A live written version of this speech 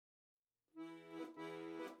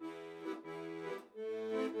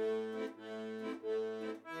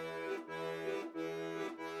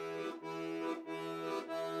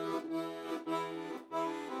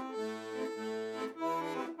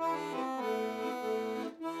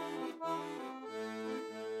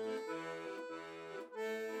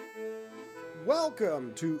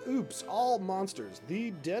Welcome to Oops, All Monsters,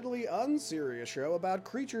 the deadly unserious show about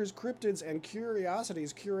creatures, cryptids, and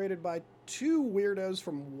curiosities curated by two weirdos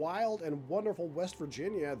from wild and wonderful West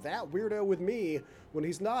Virginia. That weirdo with me, when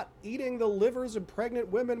he's not eating the livers of pregnant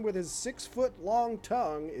women with his 6-foot-long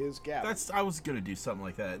tongue, is Gavin. I was gonna do something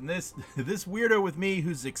like that. And this weirdo with me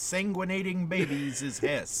who's exsanguinating babies is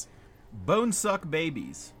Hess. Bone suck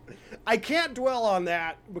babies. I can't dwell on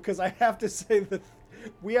that because I have to say that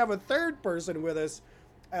we have a third person with us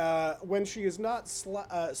when she is not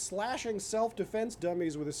slashing self-defense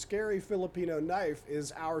dummies with a scary Filipino knife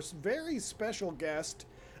is our very special guest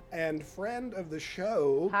and friend of the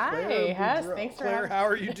show, Hi, Claire Hess. Boudreaux. Thanks for Claire, how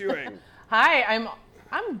are you doing? Hi,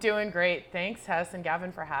 I'm doing great. Thanks, Hess and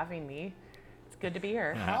Gavin, for having me. It's good to be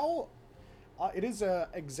here. How it is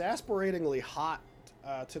exasperatingly hot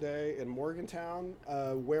today in Morgantown,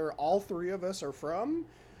 where all three of us are from.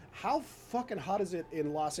 How fucking hot is it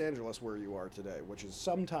in Los Angeles where you are today, which is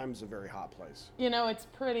sometimes a very hot place? You know, it's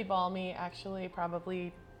pretty balmy, actually,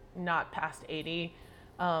 probably not past 80.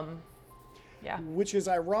 Yeah. Which is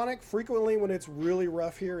ironic. Frequently when it's really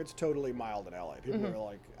rough here, it's totally mild in LA. People are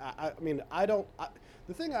like,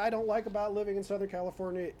 the thing I don't like about living in Southern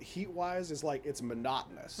California heat-wise is like it's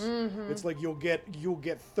monotonous. It's like you'll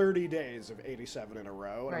get 30 days of 87 in a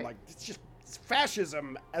row, and Right. I'm like, it's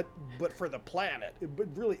fascism, but for the planet. But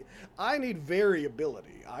really, I need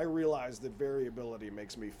variability. I realize that variability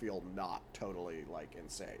makes me feel not totally like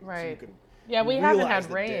insane. Right. So you can Yeah, we haven't realize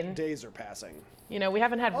had that rain. days are passing. You know, we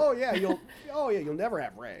haven't had. Oh yeah, you'll never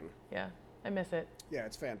have rain. Yeah, I miss it. Yeah,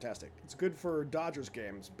 it's fantastic. It's good for Dodgers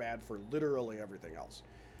games, bad for literally everything else.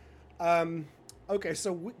 Okay,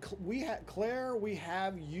 so Claire, we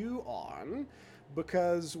have you on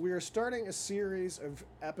because we are starting a series of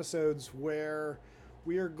episodes where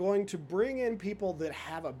we are going to bring in people that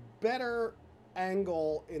have a better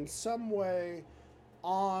angle in some way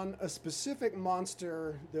on a specific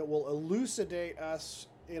monster that will elucidate us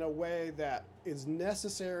in a way that is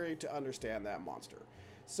necessary to understand that monster.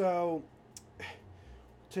 So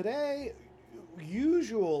today,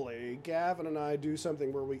 usually Gavin and I do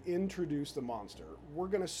something where we introduce the monster. We're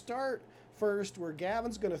going to start first where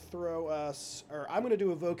Gavin's going to throw us, or I'm going to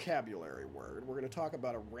do a vocabulary word. We're going to talk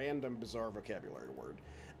about a random, bizarre vocabulary word.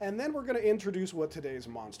 And then we're going to introduce what today's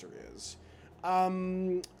monster is.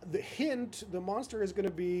 The hint, the monster is going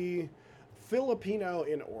to be Filipino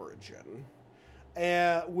in origin.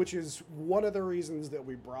 Which is one of the reasons that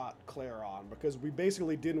we brought Claire on, because we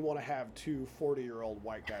basically didn't want to have two 40-year-old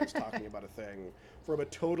white guys talking about a thing from a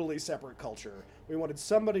totally separate culture. We wanted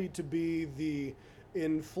somebody to be the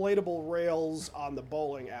inflatable rails on the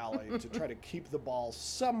bowling alley to try to keep the ball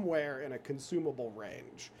somewhere in a consumable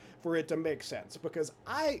range for it to make sense. Because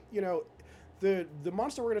the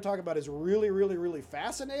monster we're going to talk about is really, really, really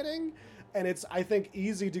fascinating, and it's, I think,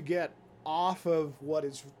 easy to get off of what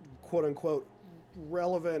is quote-unquote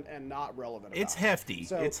relevant and not relevant about. It's hefty.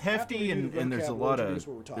 So it's hefty, and there's a lot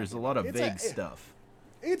of vague stuff.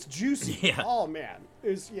 It's juicy. Yeah. Oh man,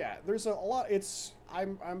 there's a lot.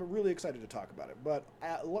 I'm really excited to talk about it. But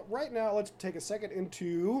right now, let's take a second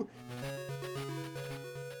into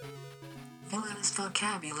Villainous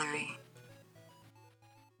vocabulary.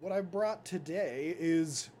 what I brought today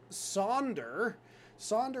is Sonder.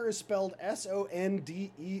 Sonder is spelled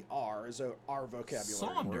S-O-N-D-E-R, is our vocabulary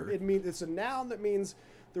Sonder? word. It's a noun that means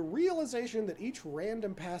the realization that each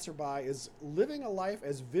random passerby is living a life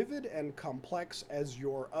as vivid and complex as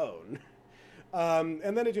your own.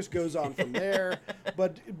 And then it just goes on from there.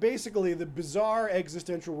 But basically, the bizarre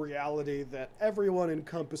existential reality that everyone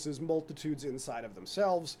encompasses multitudes inside of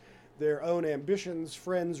themselves, their own ambitions,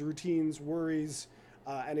 friends, routines, worries,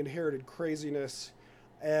 and inherited craziness.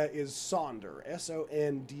 Is Sonder,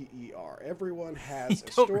 S-O-N-D-E-R. Everyone has a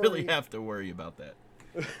story. You don't really have to worry about that.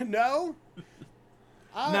 No?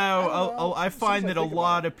 I find that a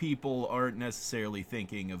lot of people aren't necessarily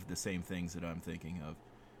thinking of the same things that I'm thinking of.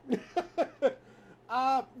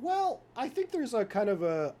 Well, I think there's a kind of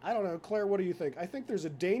a, I don't know, Claire, what do you think? I think it's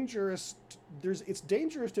dangerous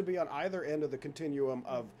to be on either end of the continuum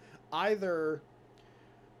of either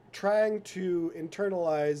trying to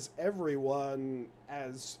internalize everyone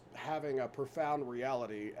as having a profound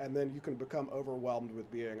reality, and then you can become overwhelmed with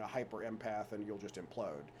being a hyper empath and you'll just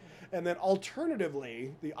implode. And then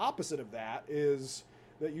alternatively, the opposite of that is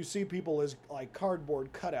that you see people as like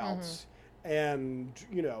cardboard cutouts and,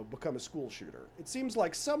 become a school shooter. It seems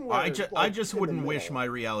like somewhere... I just wouldn't wish my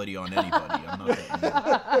reality on anybody. I'm not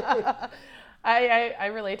that I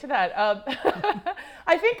relate to that.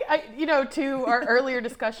 I think, to our earlier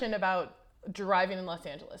discussion about driving in Los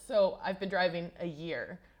Angeles. So I've been driving a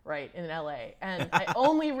year, right, in LA. And I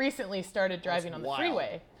only recently started driving on the wild.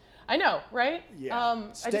 freeway. I know, right? Yeah. I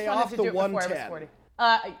Stay just wanted off to the do it before I was 110. 40.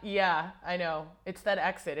 Yeah, I know. It's that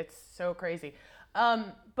exit. It's so crazy.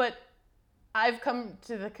 But I've come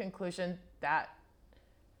to the conclusion that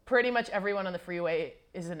pretty much everyone on the freeway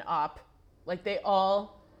is an op. Like, they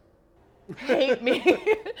all hate me.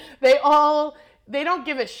 They don't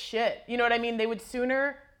give a shit. You know what I mean? They would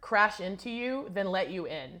sooner crash into you than let you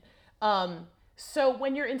in. So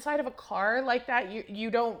when you're inside of a car like that, you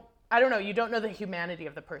don't, I don't know, you don't know the humanity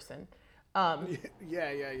of the person. Yeah.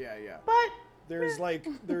 But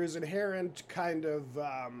There's inherent kind of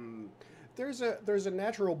there's a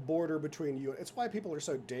natural border between you. It's why people are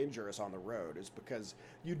so dangerous on the road, is because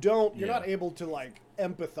you're not able to like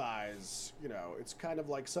empathize. You know, it's kind of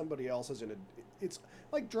like somebody else is it's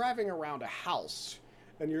like driving around a house,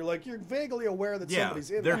 and you're vaguely aware that somebody's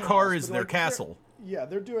in their the car house, is but, their like, castle.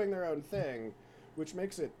 they're doing their own thing, which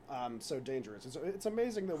makes it so dangerous. It's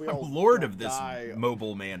amazing that we all Lord don't of this die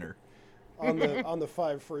mobile manor. on the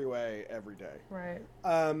 5 freeway every day. right.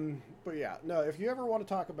 But yeah, no, if you ever want to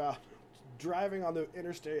talk about driving on the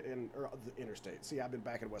interstate see, I've been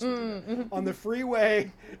back in West Virginia, on the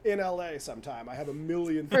freeway in LA sometime, I have a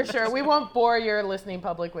million For sure. We won't bore your listening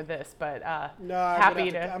public with this, but No, happy I'm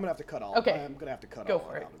to. gonna have to cut all. Okay. I'm gonna have to cut Go all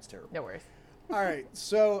for that it. out. It's terrible. No worries. All right,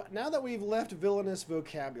 so now that we've left villainous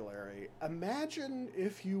vocabulary, imagine,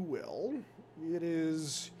 if you will, it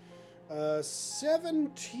is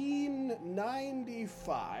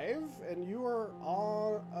 1795, and you are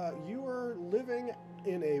living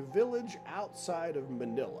in a village outside of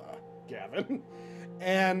Manila, Gavin,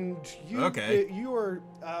 and you are,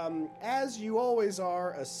 as you always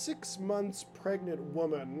are, a 6 months pregnant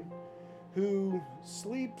woman who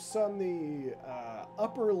sleeps on the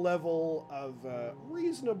upper level of a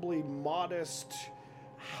reasonably modest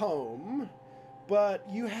home, but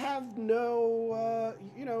you have no,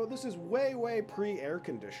 this is way pre-air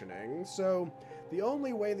conditioning, so the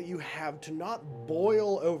only way that you have to not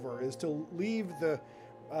boil over is to leave the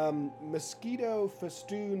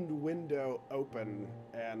mosquito-festooned window open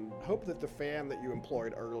and hope that the fan that you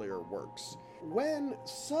employed earlier works. When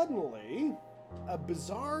suddenly a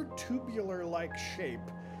bizarre tubular-like shape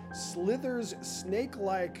slithers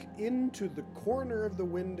snake-like into the corner of the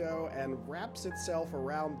window and wraps itself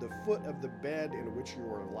around the foot of the bed in which you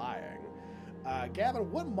are lying. Gavin,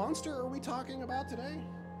 what monster are we talking about today?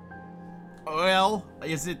 Well,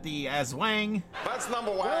 is it the Aswang? That's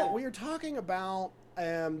number one. Well, we are talking about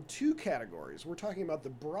two categories. We're talking about the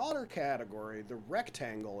broader category, the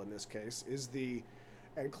rectangle in this case, is the,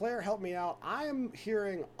 and Claire, help me out, I am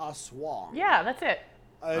hearing Aswang. Yeah, that's it.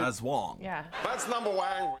 Aswang. Yeah. That's number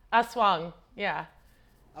one. Aswang. Yeah.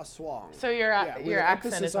 Aswang. So your with your an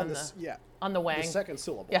accent emphasis is on the on the the wang. second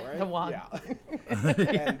syllable, Yeah, right? the wang. Yeah.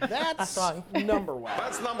 And that's Aswang. number one.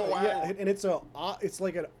 That's number one. Yeah, and it's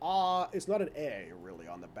like an it's not an A really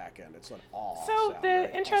on the back end. It's an So sound, the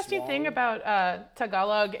right? interesting thing Aswang. about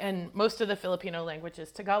Tagalog and most of the Filipino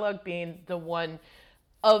languages, Tagalog being the one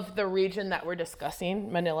of the region that we're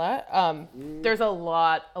discussing, Manila, there's a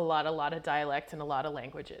lot of dialect and a lot of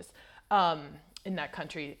languages in that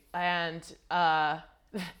country, and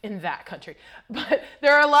in that country. But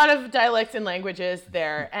there are a lot of dialects and languages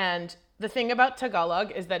there, and the thing about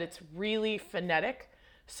Tagalog is that it's really phonetic,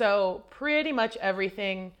 so pretty much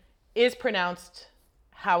everything is pronounced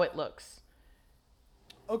how it looks.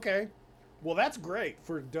 Okay. Well, that's great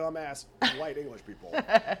for dumbass white English people.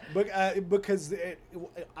 Because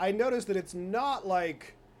I noticed that it's not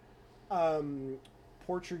like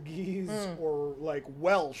Portuguese or like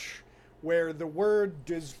Welsh, where the word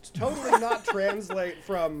does totally not translate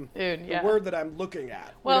from Dude, the yeah. word that I'm looking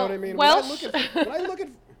at. Well, you know what I mean? Welsh-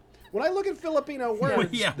 When I look at Filipino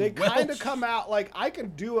words, yeah, they kind Welsh. of come out like I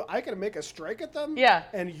can make a strike at them. Yeah.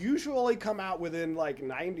 And usually come out within like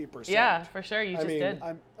 90%. Yeah, for sure. You I just mean, did.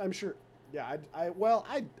 I'm sure. Yeah, I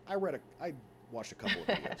watched a couple of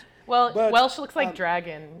videos. Well, but, Welsh looks like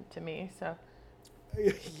dragon to me, so.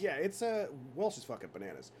 Yeah, it's Welsh is fucking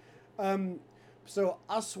bananas. So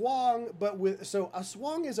Aswang,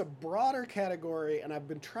 Aswang is a broader category, and I've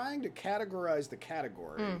been trying to categorize the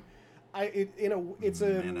category.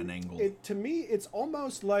 To me, it's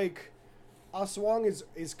almost like Aswang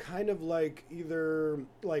is kind of like either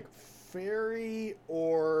like fairy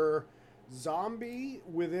or zombie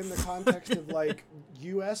within the context of like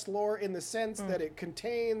U.S. lore, in the sense that it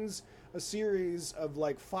contains a series of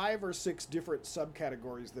like 5 or 6 different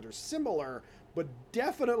subcategories that are similar but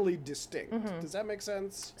definitely distinct. Does that make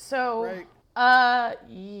sense? So, Right.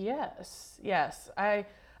 yes. I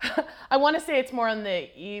want to say it's more on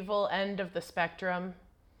the evil end of the spectrum.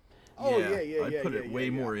 Oh yeah. I'd put it way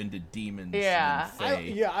more into demons Yeah.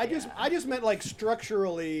 than fae. I just meant like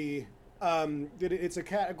structurally. That it's a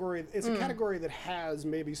category. It's a category that has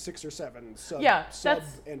maybe 6 or 7 sub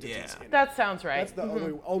entities. In it. That sounds right. That's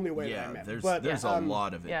the only way that I meant. There's a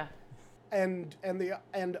lot of it. Yeah. And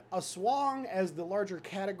Aswang as the larger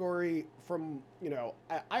category from,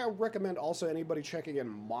 I recommend also anybody checking in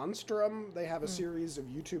Monstrum. They have a series of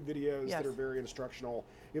YouTube videos that are very instructional.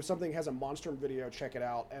 If something has a Monstrum video, check it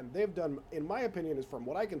out. And they've done, in my opinion, is from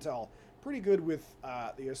what I can tell, pretty good with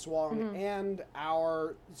the Aswang and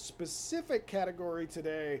our specific category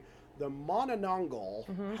today, the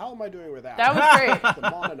Mononongal. How am I doing with that? That was great. The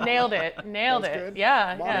Mononongal. Nailed it. Good?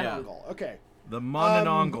 Yeah. Mononongal. Okay. The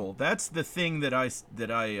Mononongal. That's the thing that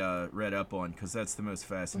I read up on because that's the most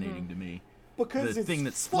fascinating to me. Because the it's thing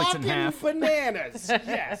that splits in half. Bananas.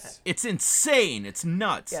 Yes. It's insane. It's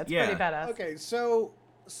nuts. Yeah, it's pretty badass. Okay, so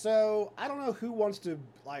I don't know who wants to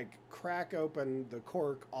crack open the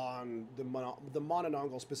cork on the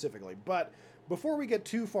Mononongal specifically, but before we get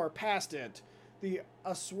too far past it, the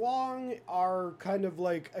Aswang are kind of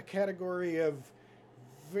like a category of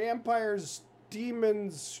vampires,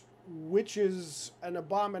 demons, witches, and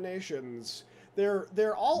abominations.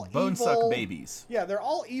 They're all bone evil. suck babies. Yeah, they're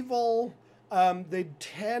all evil. They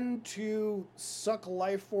tend to suck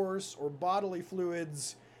life force or bodily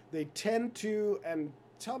fluids. They tend to, and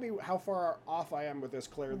tell me how far off I am with this,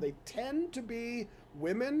 Claire. They tend to be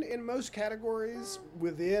women in most categories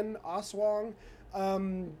within Aswang.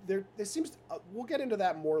 There seems we'll get into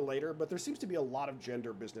that more later, but there seems to be a lot of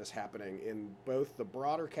gender business happening in both the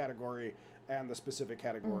broader category and the specific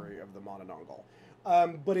category of the Mononongal.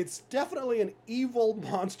 But it's definitely an evil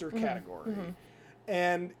monster category.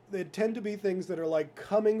 And they tend to be things that are like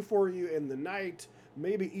coming for you in the night,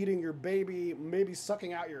 maybe eating your baby, maybe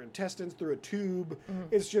sucking out your intestines through a tube.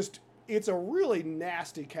 It's a really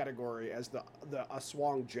nasty category as the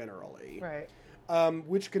Aswang generally. Right.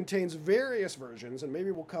 Which contains various versions, and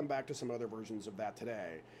maybe we'll come back to some other versions of that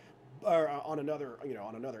today, or on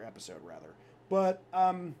another episode rather. But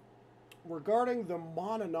regarding the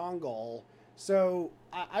Mononongal, so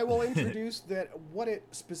I will introduce that what it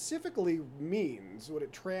specifically means, what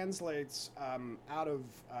it translates out of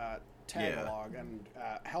Tagalog, and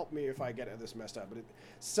help me if I get this messed up, but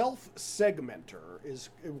self-segmenter is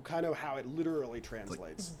kind of how it literally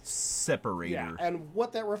translates. Separator. Yeah, and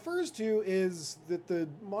what that refers to is that the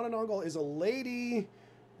Mononongal is a lady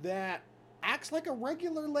that acts like a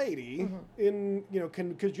regular lady in,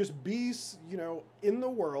 could just be, in the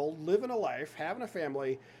world, living a life, having a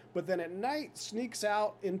family, but then at night sneaks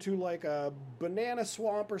out into like a banana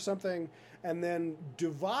swamp or something, and then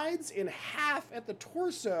divides in half at the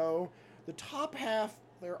torso. The top half,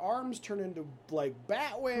 their arms turn into like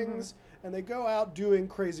bat wings, and they go out doing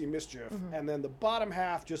crazy mischief. And then the bottom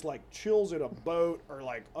half just like chills in a boat or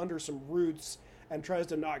like under some roots and tries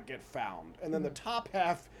to not get found. And then the top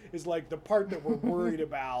half is like the part that we're worried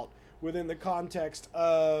about within the context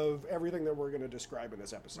of everything that we're going to describe in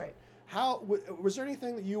this episode. Right. How was there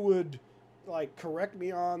anything that you would like correct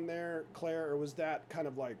me on there, Claire, or was that kind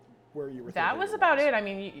of like where you were? That was about it. I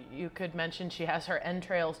mean, you could mention she has her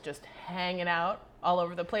entrails just hanging out all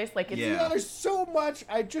over the place. Like it's there's so much.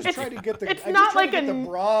 I just try to get the. It's I not just try like to get a the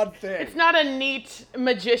broad thing. It's not a neat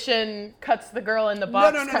magician cuts the girl in the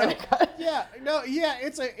box kind of cut.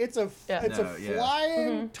 It's a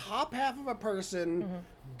flying top half of a person,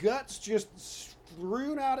 guts just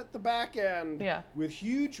strewn out at the back end with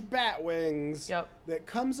huge bat wings that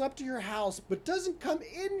comes up to your house but doesn't come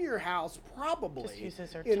in your house probably. Just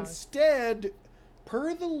uses her tongue. Instead,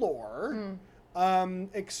 per the lore,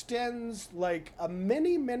 extends like a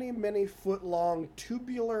many foot long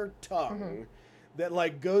tubular tongue that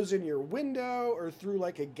like goes in your window or through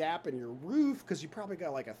like a gap in your roof, because you probably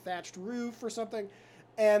got like a thatched roof or something,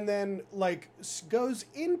 and then like goes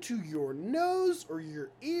into your nose or your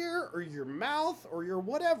ear or your mouth or your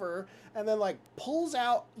whatever, and then like pulls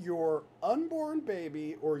out your unborn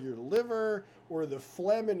baby or your liver or the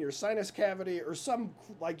phlegm in your sinus cavity or some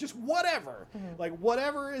like just whatever, like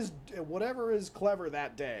whatever is clever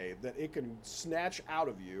that day that it can snatch out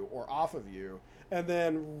of you or off of you, and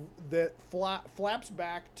then that flaps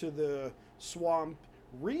back to the swamp,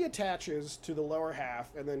 reattaches to the lower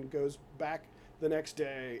half, and then goes back the next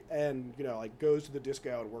day and like goes to the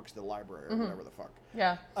disco and works the library or whatever the fuck.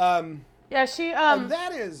 Yeah. She and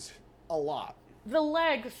that is a lot. The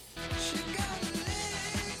legs.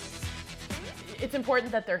 It's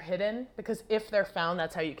important that they're hidden, because if they're found,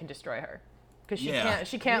 that's how you can destroy her. Because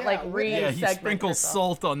she can't like re-segment he sprinkles herself.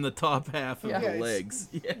 salt on the top half of the legs.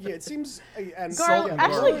 It seems and garlic.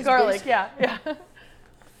 Actually, garlic. Yeah.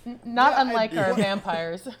 Not unlike our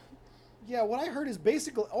vampires. Yeah, what I heard is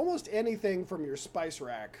basically almost anything from your spice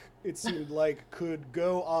rack, it seemed like, could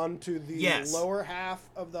go onto the Yes. lower half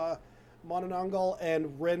of the Mononongal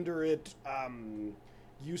and render it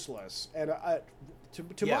useless. And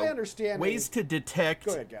to my understanding... ways to detect.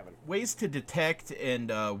 Go ahead, Gavin. Ways to detect and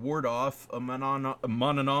ward off a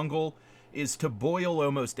Mononongal is to boil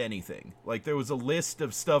almost anything. Like, there was a list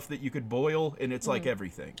of stuff that you could boil, and it's like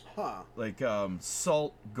everything. Huh. Like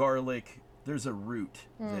salt, garlic. There's a root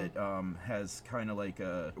that has kind of like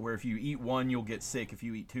a where if you eat one you'll get sick, if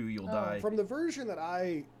you eat two you'll die. From the version that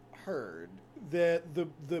I heard, that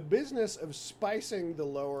the business of spicing the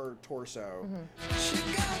lower torso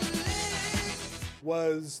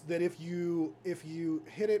was that if you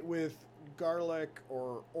hit it with garlic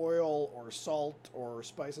or oil or salt or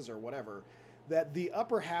spices or whatever, that the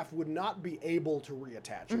upper half would not be able to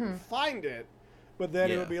reattach. It would find it, but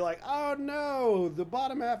then it would be like, oh no, the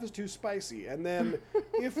bottom half is too spicy. And then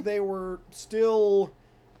if they were still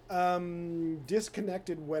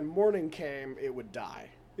disconnected when morning came, it would die.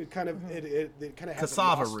 It kind of it kind of has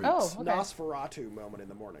Cassava a roots. Oh, okay. Nosferatu moment in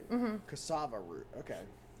the morning. Cassava root. Okay,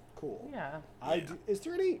 cool. Yeah. Is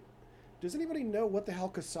there any? Does anybody know what the hell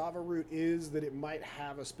cassava root is? That it might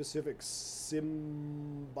have a specific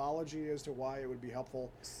symbology as to why it would be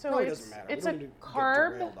helpful. So Probably it's- doesn't matter. it's We a don't need to get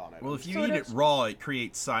carb? derailed on it. Well, if you Sort eat of- it raw, it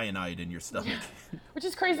creates cyanide in your stomach. Which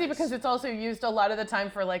is crazy because it's also used a lot of the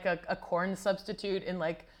time for like a corn substitute in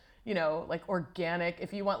like, you know, like organic,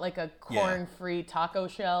 if you want like a corn-free taco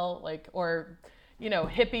shell, like, or, you know,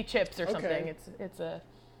 hippie chips or something. Okay. It's a,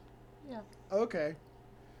 yeah. Okay.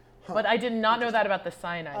 But I did not know that about the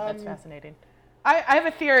cyanide. That's fascinating. I have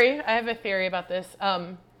a theory. I have a theory about this.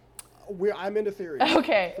 I'm into theories.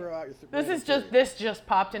 Okay. Throw out your This just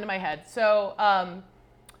popped into my head. So,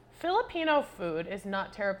 Filipino food is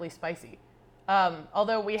not terribly spicy.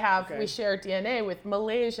 Although we share DNA with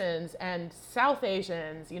Malaysians and South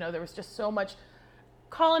Asians. You know, there was just so much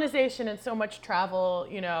colonization and so much travel.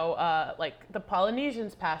 You know, like the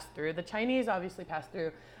Polynesians passed through, the Chinese obviously passed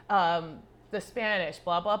through, the Spanish,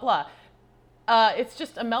 blah blah blah. It's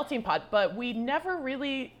just a melting pot, but we never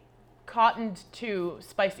really cottoned to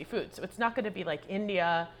spicy food. So it's not going to be like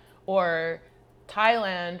India or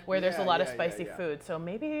Thailand where there's a lot of spicy food. So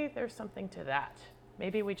maybe there's something to that.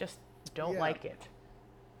 Maybe we just don't like it.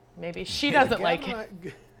 Maybe she doesn't like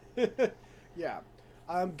it. Yeah.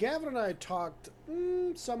 Gavin and I talked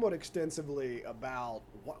somewhat extensively about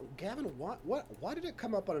Gavin. Why did it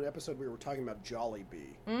come up on an episode we were talking about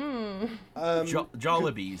Jollibee?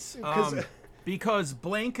 Jollibees. Because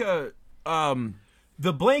Blanca,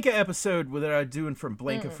 the Blanca episode that I'm doing from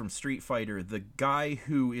Blanca from Street Fighter, the guy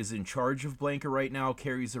who is in charge of Blanca right now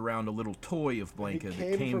carries around a little toy of Blanca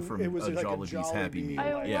that came from it was a like Jollibee's a Happy Meal.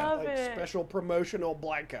 I Yeah. love like it. special promotional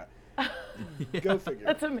Blanca. Go figure.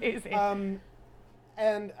 That's amazing.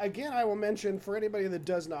 And again, I will mention for anybody that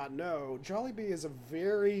does not know, Jollibee is a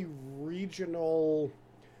very regional,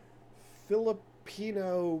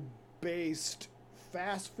 Filipino-based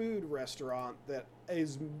fast food restaurant that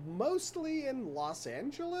is mostly in Los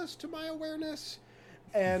Angeles, to my awareness.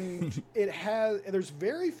 And there's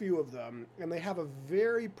very few of them, and they have a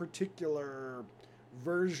very particular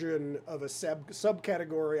version of a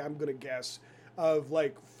subcategory, I'm going to guess, of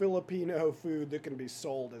like Filipino food that can be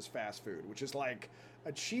sold as fast food, which is like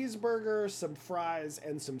a cheeseburger, some fries,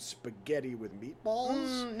 and some spaghetti with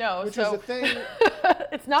meatballs. No, which so is a thing.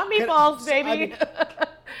 it's not meatballs, I baby. mean,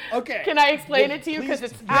 okay. Can I explain Well, it to you? Because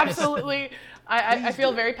please- it's yes. absolutely. I Please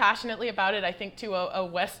feel do. very passionately about it. I think to a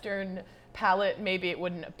Western palate, maybe it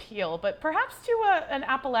wouldn't appeal, but perhaps to an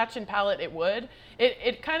Appalachian palate, it would.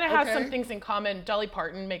 It kind of has some Okay. things in common. Dolly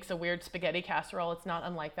Parton makes a weird spaghetti casserole. It's not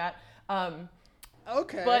unlike that.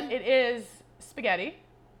 Okay. But it is spaghetti.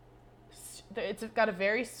 It's got a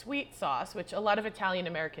very sweet sauce, which a lot of Italian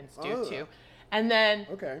Americans do Oh. too. And then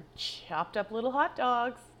Okay. chopped up little hot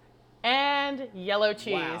dogs and yellow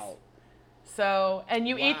cheese. Wow. So, and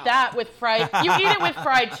you eat Wow. that with you eat it with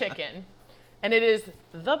fried chicken. And it is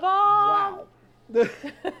the bomb. Wow.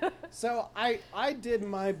 So I did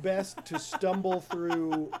my best to stumble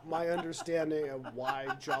through my understanding of why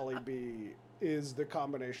Jollibee is the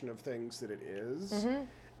combination of things that it is. Mm-hmm.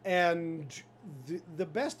 And the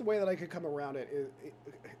best way that I could come around it is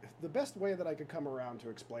the best way that I could come around to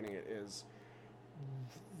explaining it is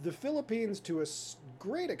the Philippines, to a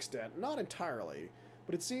great extent, not entirely,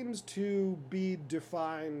 but it seems to be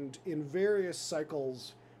defined in various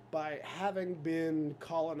cycles by having been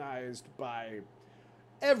colonized by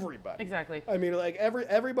everybody. Exactly. I mean, like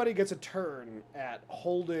everybody gets a turn at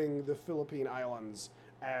holding the Philippine Islands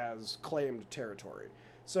as claimed territory.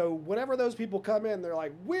 So whenever those people come in, they're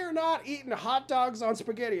like, we're not eating hot dogs on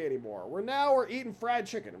spaghetti anymore. We're eating fried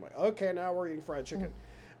chicken. I'm like, okay, now we're eating fried chicken.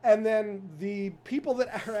 And then the people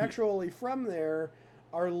that are actually from there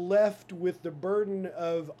are left with the burden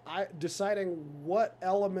of deciding what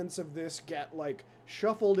elements of this get like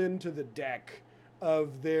shuffled into the deck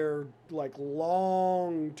of their like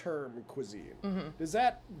long-term cuisine. Does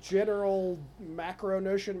that general macro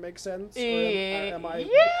notion make sense? Or am I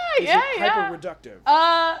hyper reductive?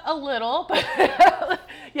 A little, but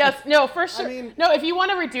yes, no, for sure. I mean, no, if you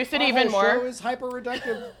want to reduce it even more, show is hyper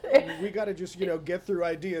reductive. We got to just get through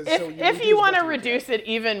ideas. If you want to reduce it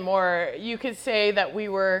even more, you could say that we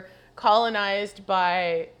were colonized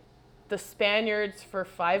by the Spaniards for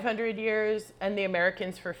 500 years and the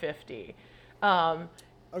Americans for 50.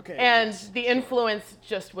 Okay. And the influence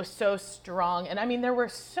just was so strong. And I mean, there were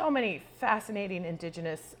so many fascinating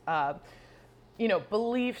indigenous,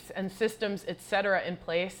 beliefs and systems, et cetera, in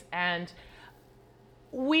place. And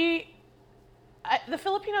the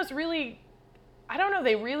Filipinos really, I don't know,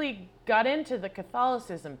 they really got into the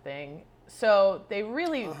Catholicism thing. So they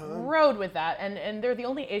really rode with that. And they're the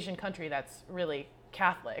only Asian country that's really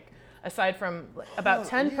Catholic, aside from about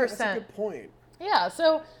 10%. Yeah, that's a good point. Yeah,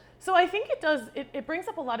 so I think it brings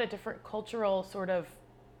up a lot of different cultural sort of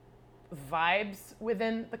vibes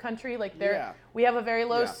within the country. Like we have a very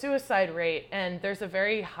low suicide rate, and there's a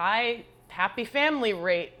very high happy family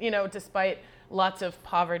rate, despite lots of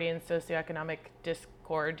poverty and socioeconomic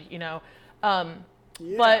discord,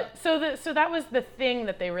 But so that was the thing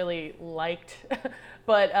that they really liked.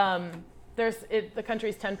 But the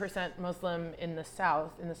country's 10% Muslim in the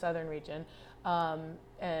south, in the southern region,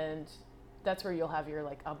 and that's where you'll have your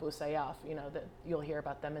like Abu Sayyaf, that you'll hear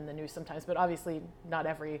about them in the news sometimes. But obviously, not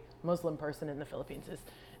every Muslim person in the Philippines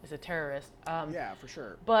is a terrorist. Yeah, for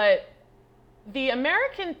sure. But the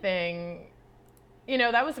American thing,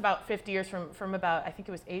 that was about 50 years from about, I think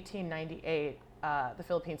it was 1898. The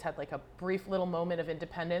Philippines had like a brief little moment of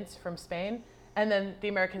independence from Spain, and then the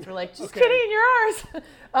Americans were like, "Just kidding, you're ours."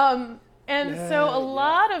 So a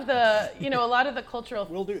lot of the cultural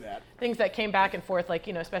we'll do that. things that came back and forth, like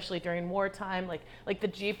especially during wartime, like the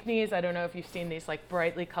jeepneys. I don't know if you've seen these, like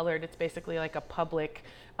brightly colored. It's basically like a public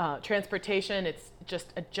transportation. It's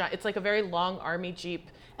just it's like a very long army jeep,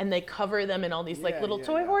 and they cover them in all these like little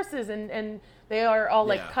toy horses, and they are all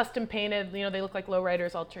like custom painted. They look like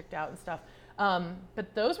lowriders, all tricked out and stuff.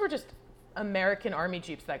 But those were just American army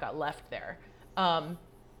jeeps that got left there. And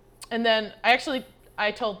then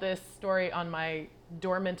I told this story on my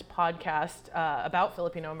Dormant podcast about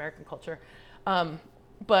Filipino-American culture.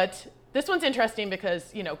 But this one's interesting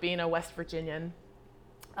because, being a West Virginian,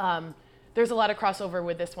 there's a lot of crossover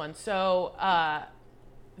with this one. So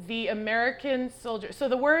the American soldier, so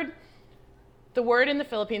the word in the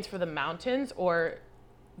Philippines for the mountains or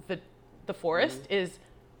the forest is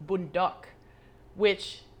bundok,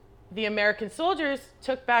 which the American soldiers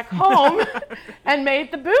took back home and made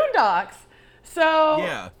the boondocks.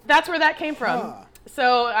 So that's where that came from. Huh.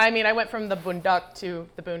 So, I mean, I went from the boondock to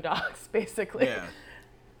the boondocks, basically. Yeah.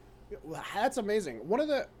 Well, that's amazing.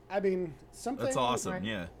 Something. That's awesome.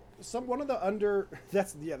 Yeah.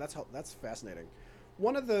 That's fascinating.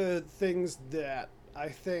 One of the things that I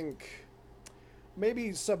think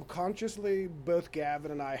maybe subconsciously both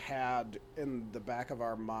Gavin and I had in the back of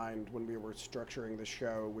our mind when we were structuring the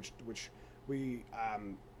show, which we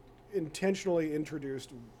intentionally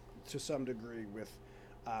introduced to some degree with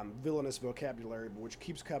villainous vocabulary, but which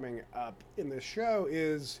keeps coming up in this show,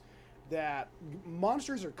 is that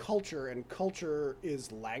monsters are culture and culture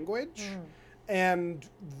is language, and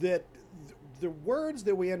that the words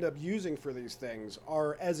that we end up using for these things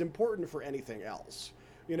are as important for anything else.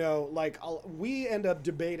 We end up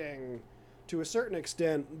debating to a certain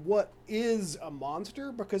extent what is a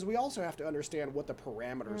monster, because we also have to understand what the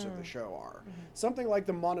parameters of the show are. Something like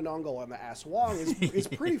the Mononongol and the Aswang is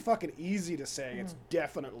pretty fucking easy to say it's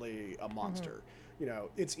definitely a monster.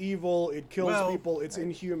 It's evil, it kills people, it's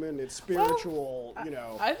inhuman, it's spiritual,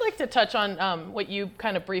 I'd like to touch on what you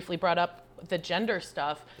kind of briefly brought up, the gender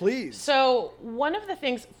stuff. Please. So one of the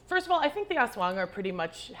things, first of all, I think the Aswang are pretty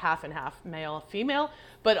much half and half, male, female,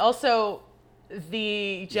 but also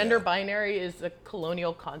the gender binary is a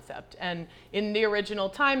colonial concept. And in the original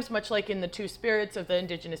times, much like in the Two Spirits of the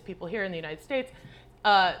indigenous people here in the United States,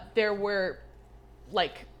 there were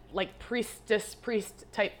like priest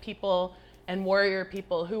type people and warrior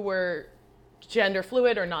people who were gender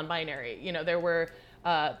fluid or non-binary. There were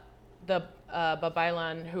the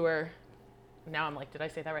Babaylan who were, now I'm like, did I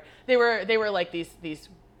say that right? They were like these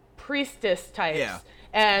priestess types. Yeah.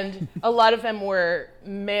 And a lot of them were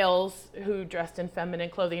males who dressed in feminine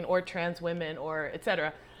clothing, or trans women, or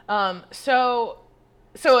etc. So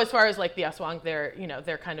as far as like the Aswang,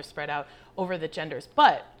 they're kind of spread out over the genders.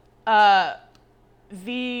 But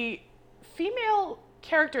the female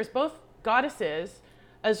characters, both goddesses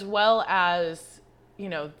as well as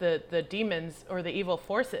the demons or the evil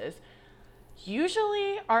forces,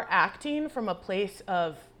 usually are acting from a place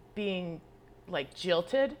of being like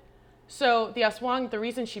jilted. So the Aswang, the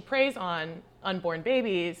reason she preys on unborn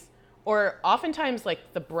babies, or oftentimes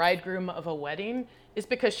like the bridegroom of a wedding, is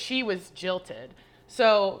because she was jilted.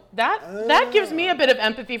 So that gives me a bit of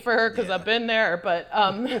empathy for her, because I've been there. But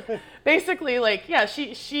basically, like, yeah,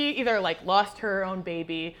 she either like lost her own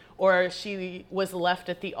baby, or she was left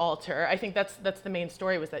at the altar. I think that's the main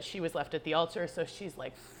story, was that she was left at the altar. So she's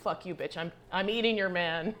like, "Fuck you, bitch! I'm eating your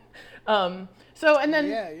man." So and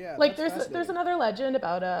then like there's another legend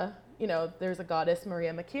about there's a goddess,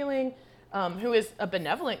 Maria McKeeling, who is a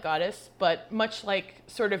benevolent goddess, but much like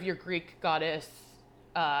sort of your Greek goddess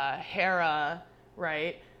Hera.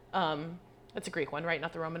 Right? That's a Greek one, right?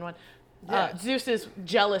 Not the Roman one. Yeah. Zeus's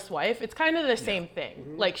jealous wife. It's kind of the same thing.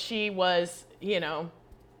 Mm-hmm. Like she was,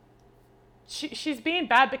 she's being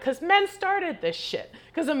bad because men started this shit.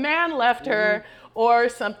 Because a man left her or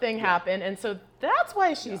something happened. And so that's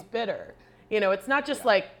why she's bitter. It's not just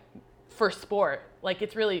like for sport. Like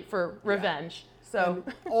it's really for revenge. So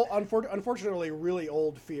unfortunately, really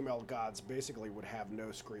old female gods basically would have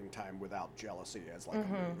no screen time without jealousy as like a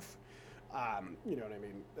move. You know what I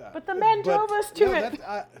mean? But the men drove us to it.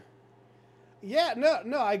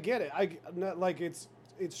 I get it.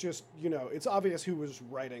 It's just, it's obvious who was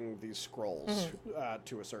writing these scrolls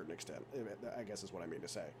to a certain extent, I guess is what I mean to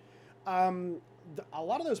say. A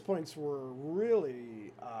lot of those points were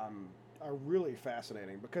really are really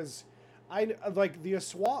fascinating, because I like the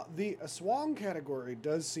Aswang category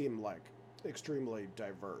does seem like extremely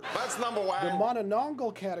diverse. That's number one. The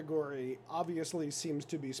Mononongal category obviously seems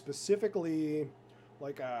to be specifically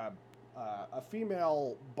like a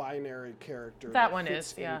female binary character that one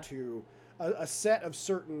fits is, yeah, into a set of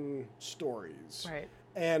certain stories, right,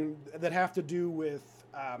 and that have to do with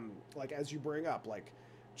like, as you bring up, like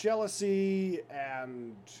jealousy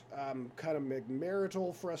and kind of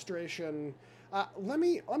marital frustration. Let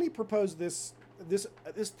me propose this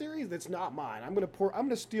theory that's not mine. I'm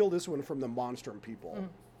gonna steal this one from the Monstrum people,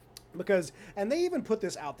 because, and they even put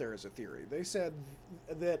this out there as a theory. They said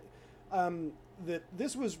that that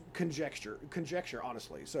this was conjecture,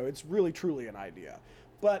 honestly. So it's really truly an idea,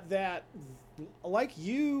 but that, like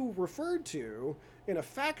you referred to in a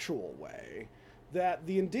factual way, that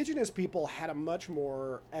the indigenous people had a much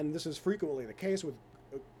more, and this is frequently the case with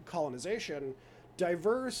colonization,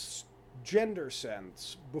 diverse gender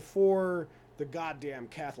sense before the goddamn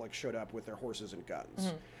Catholics showed up with their horses and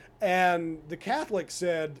guns. And the Catholics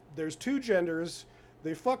said, there's two genders,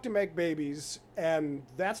 they fuck to make babies, and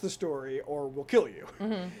that's the story, or we'll kill you.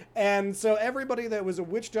 And so everybody that was a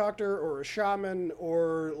witch doctor or a shaman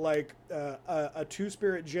or like a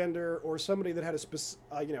two-spirit gender, or somebody that had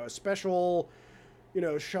a special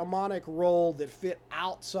shamanic role that fit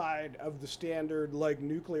outside of the standard, like,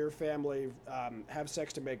 nuclear family, have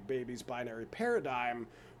sex to make babies binary paradigm,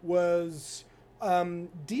 was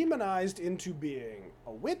demonized into being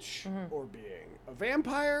a witch, or being a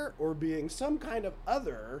vampire, or being some kind of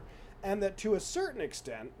other, and that to a certain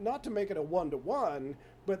extent, not to make it a one-to-one,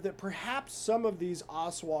 but that perhaps some of these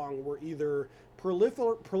Aswang were either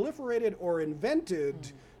proliferated or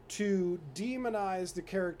invented to demonize the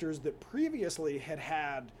characters that previously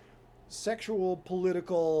had sexual,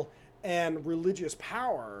 political, and religious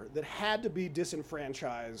power that had to be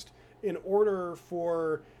disenfranchised in order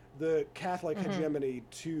for the Catholic hegemony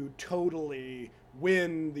to totally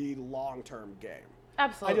win the long-term game.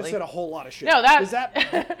 Absolutely. I just said a whole lot of shit. No,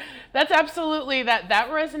 that's absolutely, that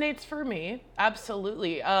resonates for me.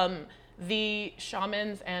 Absolutely. The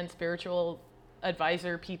shamans and spiritual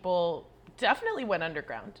advisor people definitely went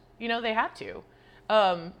underground. They had to.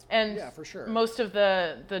 And yeah, for sure. Most of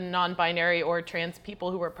the non-binary or trans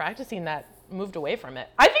people who were practicing that moved away from it.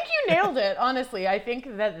 I think you nailed it, honestly. I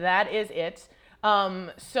think that is it.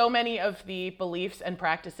 So many of the beliefs and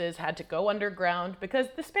practices had to go underground because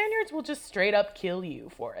the Spaniards will just straight up kill you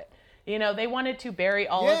for it. They wanted to bury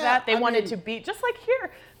all of that. They wanted to beat, just like here,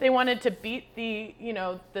 they wanted to beat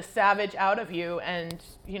the savage out of you. And,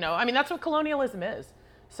 that's what colonialism is.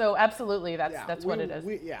 So absolutely, that's what it is.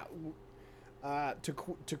 To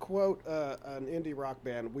quote an indie rock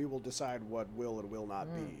band, we will decide what will and will not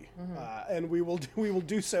be, and we will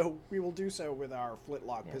do so with our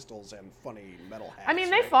flintlock pistols and funny metal hats. I mean,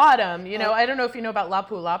 they right? fought him. You know, I don't know if you know about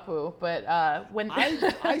Lapu Lapu, but when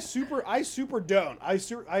I super don't.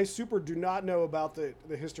 I super do not know about the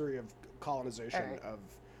history of colonization Right.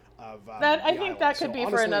 of that I the think island. that So could be for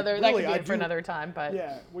honestly, another. really, That could I be for do- another time. But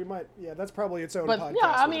Yeah, we might. Yeah, that's probably its own but podcast.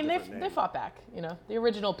 yeah, I with a mean, different they name. fought back. You know, the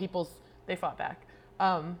original peoples, they fought back.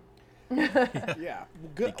 Yeah,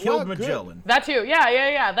 good. They killed well, good. Magellan. That too.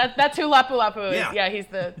 Yeah. That's who Lapu Lapu is. Yeah. Yeah, he's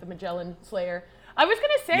the Magellan Slayer. I was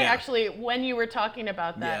gonna say Yeah. actually when you were talking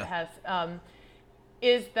about that, Yeah. Hess,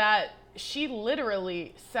 is that she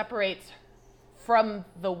literally separates from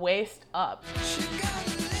the waist up.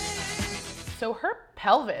 So her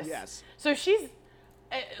pelvis. Yes. So she's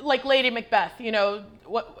like Lady Macbeth. You know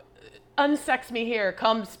what? Unsex me here,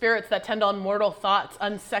 come spirits that tend on mortal thoughts.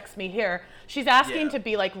 Unsex me here. She's asking Yeah. to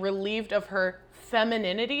be like relieved of her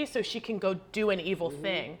femininity so she can go do an evil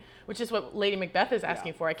thing, which is what Lady Macbeth is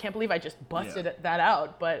asking for. I can't believe I just busted that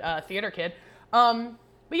out, but theater kid.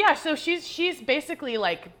 But yeah, so she's basically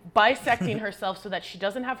like bisecting herself so that she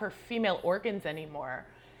doesn't have her female organs anymore,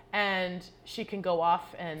 and she can go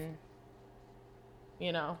off and,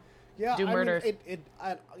 you know, do murders.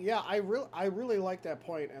 I really like that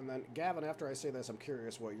point. And then Gavin, after I say this, I'm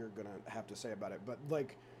curious what you're gonna have to say about it. But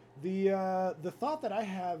like, the thought that I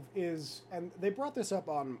have is, and they brought this up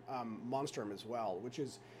on Monstrum as well, which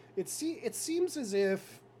is, it seems as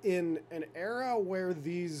if in an era where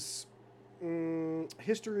these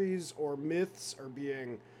histories or myths are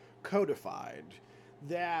being codified,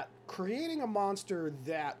 that creating a monster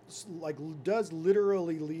that like does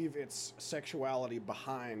literally leave its sexuality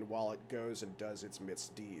behind while it goes and does its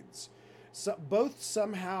misdeeds, so both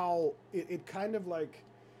somehow it kind of like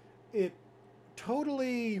it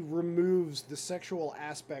totally removes the sexual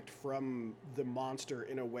aspect from the monster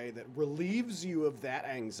in a way that relieves you of that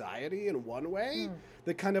anxiety in one way,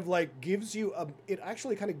 that kind of like gives you it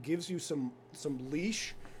actually kind of gives you some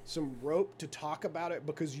leash, some rope to talk about it,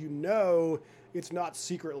 because you know it's not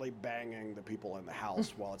secretly banging the people in the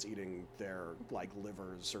house while it's eating their like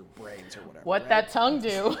livers or brains or whatever. What right? that tongue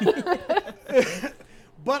do?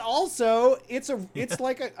 But also, it's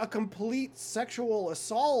like a complete sexual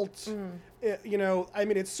assault. You know, I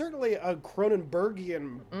mean, it's certainly a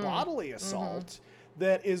Cronenbergian bodily assault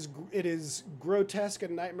that is grotesque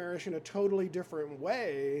and nightmarish in a totally different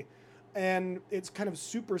way, and it's kind of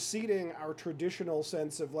superseding our traditional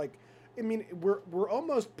sense of like. I mean, we're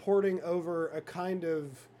almost porting over a kind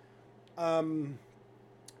of.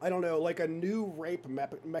 I don't know, like a new rape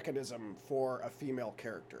mechanism for a female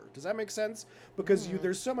character. Does that make sense? Because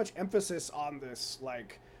there's so much emphasis on this,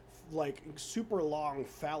 like super long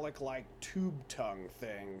phallic-like tube tongue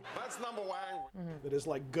thing That's number one. that is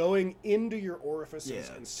like going into your orifices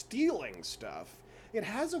Yeah. and stealing stuff. It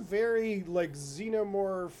has a very like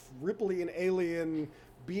xenomorph, Ripley alien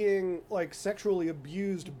being like sexually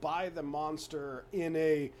abused by the monster in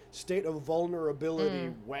a state of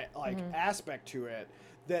vulnerability aspect to it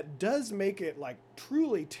that does make it like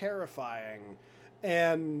truly terrifying,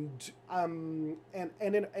 and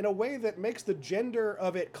in a way that makes the gender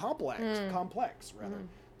of it complex rather.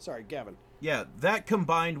 Sorry, Gavin. Yeah, that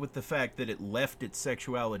combined with the fact that it left its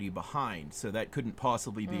sexuality behind, so that couldn't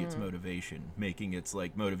possibly be its motivation, making its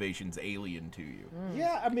like motivations alien to you.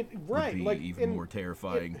 Yeah, I mean, right, Would be like even more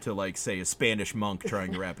terrifying to like say a Spanish monk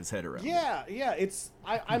trying to wrap his head around. it. Yeah, it's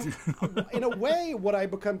I'm in a way what I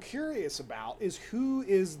become curious about is who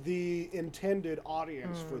is the intended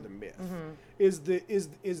audience for the myth. Is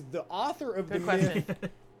the author of Good the question. myth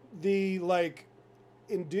the like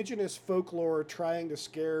indigenous folklore trying to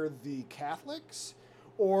scare the Catholics,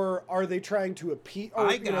 or are they trying to appease?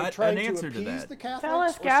 I got trying an answer to to appease that. the Catholics? Tell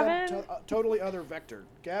us, or Gavin. some totally other vector.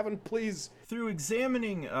 Gavin, please. Through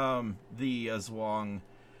examining the Azwang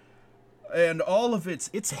and all of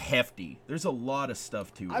it's hefty. There's a lot of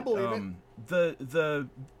stuff to it. I believe it.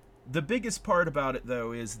 The biggest part about it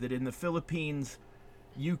though is that in the Philippines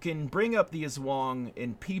you can bring up the Azwang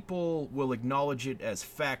and people will acknowledge it as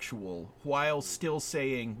factual while still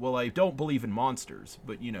saying, well, I don't believe in monsters,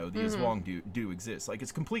 but you know, the Azwang do exist. Like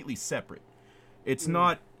it's completely separate. It's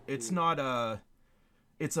not it's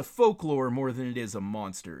a folklore more than it is a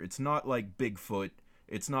monster. It's not like Bigfoot.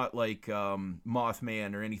 It's not like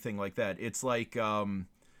Mothman or anything like that. It's like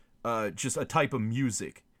just a type of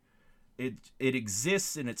music. It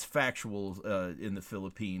exists and it's factual in the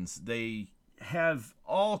Philippines. They have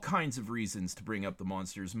all kinds of reasons to bring up the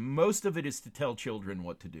monsters. Most of it is to tell children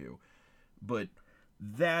what to do. But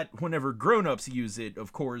that whenever grown-ups use it,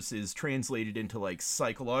 of course, is translated into like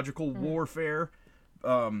psychological warfare.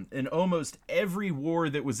 And almost every war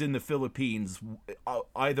that was in the Philippines,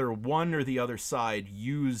 either one or the other side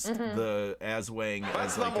used the Aswang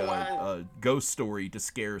as like a ghost story to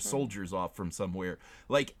scare soldiers off from somewhere.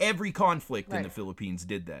 Like every conflict in the Philippines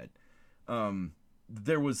did that.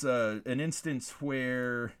 There was an instance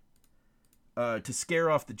where to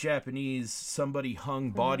scare off the Japanese, somebody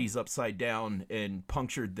hung bodies upside down and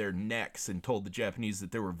punctured their necks and told the Japanese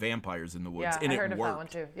that there were vampires in the woods. Yeah, and I it heard worked. of that one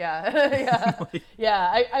too. Yeah,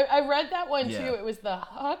 yeah. I read that one Yeah. too. It was the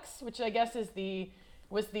Huks, which I guess was the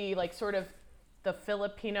like sort of the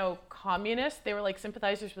Filipino communists. They were like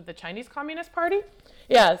sympathizers with the Chinese Communist Party.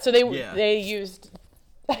 Yeah, so they used,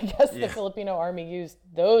 I guess the Filipino army used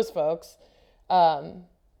those folks.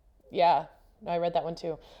 Yeah, I read that one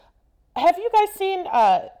too. Have you guys seen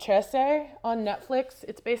Chese on Netflix?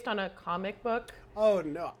 It's based on a comic book. Oh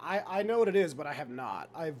no, I know what it is, but I have not.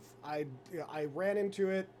 I ran into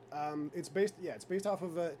it. It's based off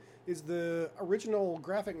of is the original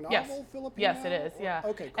graphic novel Yes. Filipino? Yes, it is. Yeah.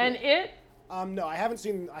 Okay, cool. And it. No, I haven't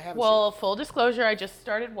seen. Well, full disclosure, I just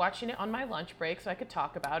started watching it on my lunch break so I could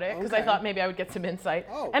talk about it because I Okay. thought maybe I would get some insight.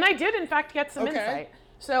 Oh. And I did, in fact, get some Okay. insight.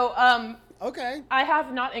 So, Okay. I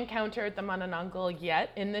have not encountered the Manananggal yet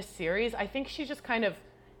in this series. I think she just kind of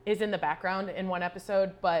is in the background in one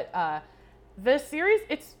episode, but the series,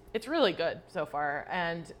 it's really good so far.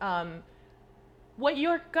 And what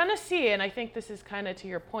you're gonna see, and I think this is kind of to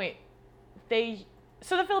your point,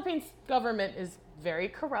 so the Philippines government is very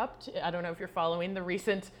corrupt. I don't know if you're following the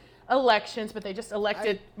recent elections, but they just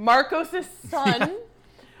elected Marcos's son.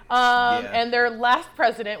 And their last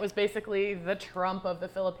president was basically the Trump of the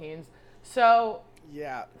Philippines. So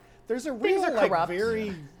Yeah, there's a Things real are like corrupt.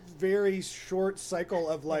 very very short cycle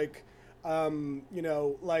of like the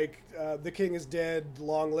king is dead,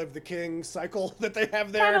 long live the king cycle that they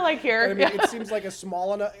have there. Kinda like here, And I mean, yeah. it seems like a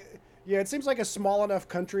small enough. Yeah, it seems like a small enough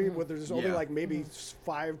country where there's only Yeah. like maybe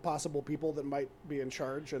 5 possible people that might be in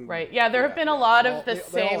charge. And right, yeah, there have been a lot they of all- the they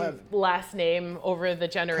all same have last name over the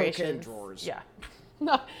generations. drawers. Yeah,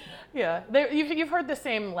 no, yeah, you've heard the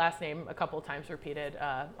same last name a couple times repeated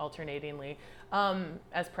alternatingly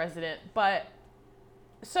as president. But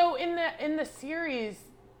so in the series,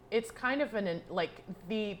 it's kind of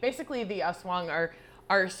basically the Aswang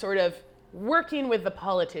are sort of working with the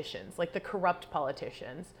politicians, like the corrupt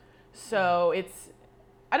politicians. So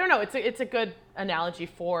I don't know, it's a good analogy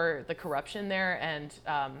for the corruption there and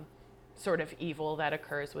sort of evil that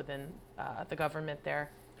occurs within the government there.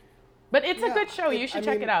 But it's a Yeah, good show. You should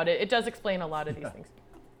check mean, it out. It does explain a lot of these things.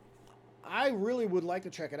 I really would like to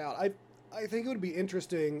check it out. I think it would be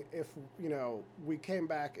interesting if, we came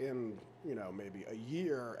back in, maybe a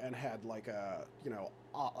year and had like a,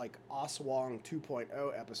 like Aswang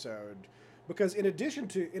 2.0 episode, because in addition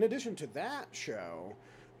to that show,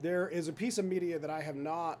 there is a piece of media that I have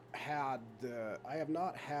not had the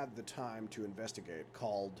time to investigate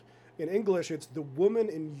called, in English, it's The Woman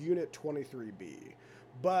in Unit 23B.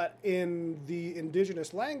 But in the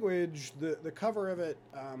indigenous language, the cover of it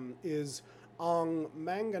is Ang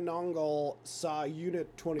Manganongal sa Unit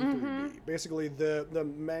 23B. Basically, the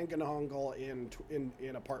Manganongal in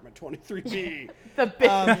apartment 23B. The big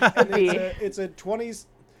And B. it's a 20s.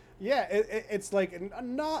 Yeah, it's like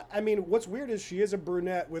not. I mean, what's weird is she is a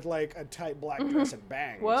brunette with like a tight black dress and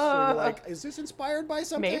bangs. Whoa. So you're like, is this inspired by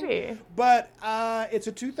something? Maybe. But it's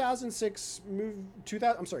a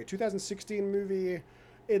 2016 movie.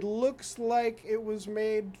 It looks like it was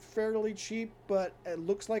made fairly cheap, but it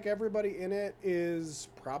looks like everybody in it is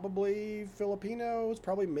probably Filipino. It's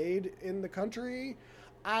probably made in the country.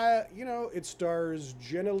 It stars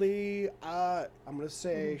Jenna Lee, I'm going to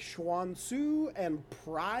say Xuan Su and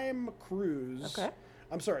Prime Cruz. Okay.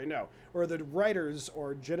 I'm sorry, no. Or the writers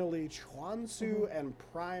are Jenna Lee, Xuan Su, and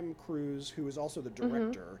Prime Cruz, who is also the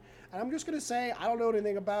director. And I'm just going to say, I don't know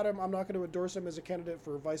anything about him. I'm not going to endorse him as a candidate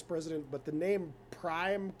for vice president, but the name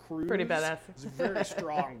Prime Cruz Pretty badass. is a very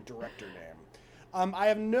strong director name. I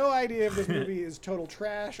have no idea if this movie is total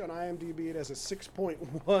trash. On IMDb, it has a 6.1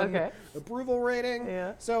 Okay. approval rating.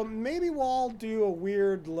 Yeah. So maybe we'll all do a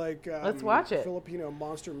weird, Let's watch it. Filipino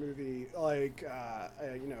monster movie,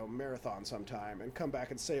 marathon sometime, and come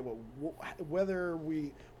back and say what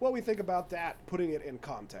we think about that, putting it in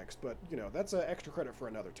context. But that's an extra credit for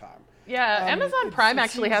another time. Yeah, Amazon it Prime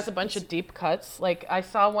actually seems- has a bunch of deep cuts. Like I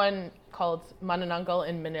saw one called Manananggal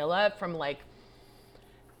in Manila from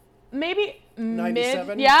maybe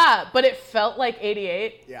 97? Yeah, but it felt like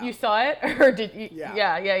 88. Yeah. You saw it or did you?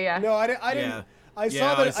 Yeah. Yeah. No, I didn't. Yeah. I Yeah,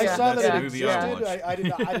 saw that. I I saw that's that the it movie I existed. watched. I did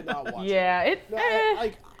not watch it. Yeah,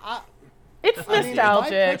 No, it's It's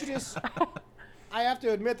nostalgic. My prejudice, I have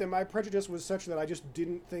to admit that my prejudice was such that I just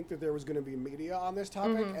didn't think that there was going to be media on this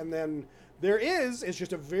topic, and then there is. It's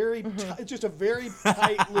just a very, it's just a very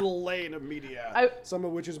tight little lane of media. Some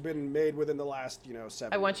of which has been made within the last,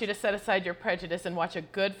 7. I want you to set aside your prejudice and watch a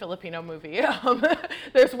good Filipino movie.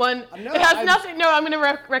 There's one. No, it has nothing. No, I'm going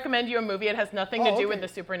to recommend you a movie. It has nothing to do with okay.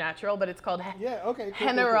 the supernatural, but it's called cool,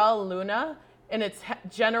 General Luna, and it's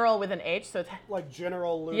General with an H. So it's like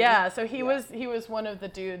General Luna. Yeah. So he was one of the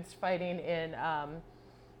dudes fighting in,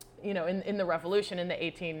 in the revolution in the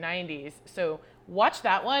 1890s. So watch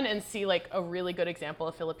that one and see like a really good example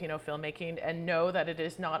of Filipino filmmaking, and know that it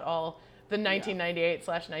is not all the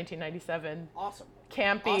 1998/1997 Awesome.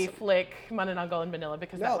 campy flick Manananggal in Manila,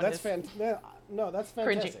 because that one that's is that's cringy.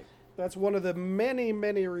 fantastic. That's one of the many,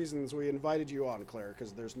 many reasons we invited you on, Claire,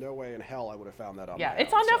 because there's no way in hell I would have found that on Yeah, my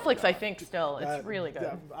it's own, on so, Netflix, I think, still. It's really good.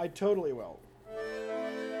 Yeah, I totally will.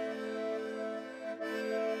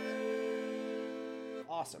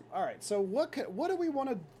 Awesome. All right. So what do we want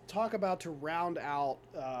to talk about to round out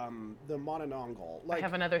the Manananggal? I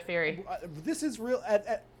have another theory. This is real.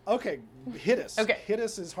 Okay, hit us. Okay. Hit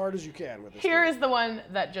us as hard as you can with this. Here theory. is the one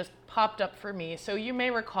that just popped up for me. So you may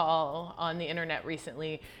recall on the internet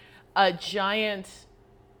recently, a giant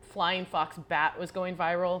flying fox bat was going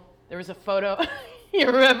viral. There was a photo. You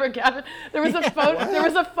remember, Gavin? There was a photo. There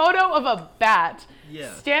was a photo of a bat,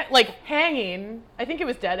 hanging. I think it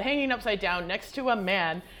was dead, hanging upside down next to a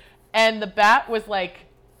man, and the bat was like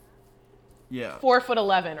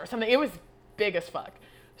 4'11" or something. It was big as fuck.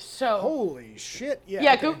 So holy shit! Yeah.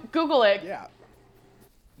 Yeah. Okay. Google it. Yeah.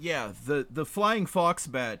 Yeah, the flying fox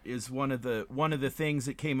bat is one of the things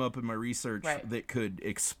that came up in my research that could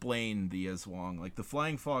explain the Aswang. Like the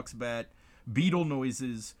flying fox bat, beetle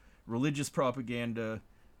noises, religious propaganda.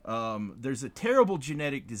 There's a terrible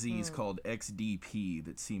genetic disease called XDP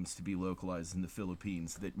that seems to be localized in the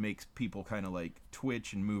Philippines that makes people kind of like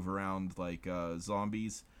twitch and move around like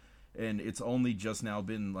zombies, and it's only just now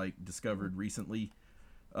been like discovered recently.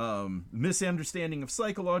 Misunderstanding of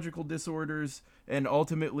psychological disorders, and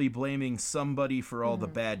ultimately blaming somebody for all the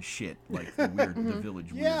bad shit, like the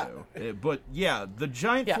village weirdo. But yeah, the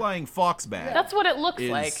giant flying fox bat. That's what it looks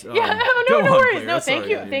like. No go on, worries. Claire. No,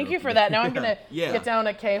 Sorry, thank you for that. Now I'm gonna Yeah. get down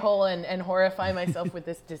a K-hole and horrify myself with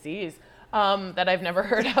this disease that I've never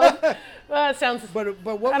heard of. Sounds. But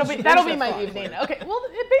what that'll be my evening. Okay. Well,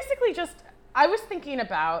 it basically just I was thinking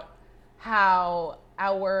about how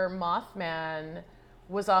our Mothman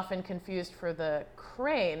was often confused for the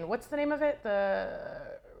crane. What's the name of it?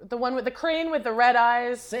 The one with the crane with the red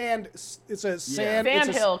eyes. It's a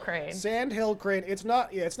Sandhill crane. Sandhill crane. It's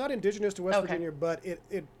not indigenous to West Virginia, but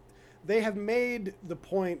they have made the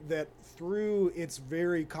point that through its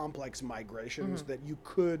very complex migrations that you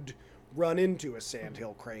could run into a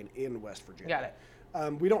sandhill crane in West Virginia. Got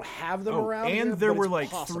it. We don't have them around here, and there but were it's like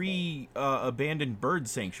possible. 3 abandoned bird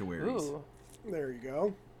sanctuaries. Ooh. There you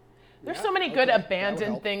go. There's so many good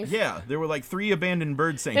abandoned help. things Yeah, there were like 3 abandoned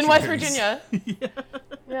bird in sanctuaries. West Virginia.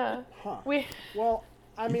 Yeah. Huh. We Well,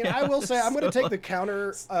 I mean, I will say I'm going to take the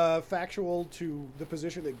counter factual to the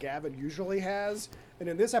position that Gavin usually has, and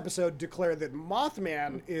in this episode declare that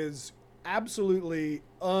Mothman is absolutely,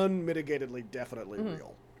 unmitigatedly, definitely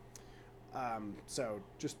real. So,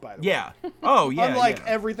 just by the way. Yeah. Oh, yeah. Unlike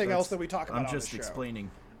everything else that we talk about I'm on just the show. explaining.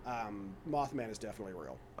 Mothman is definitely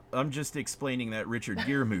real. I'm just explaining that Richard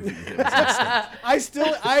Gere movie. That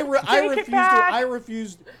I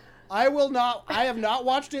refused. I will not. I have not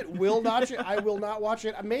watched it. I will not watch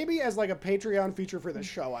it. Maybe as like a Patreon feature for the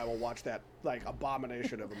show, I will watch that like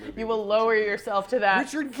abomination of a movie. You will lower yourself to that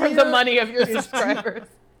Richard for the Gere money of your is subscribers.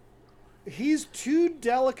 He's too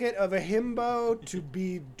delicate of a himbo to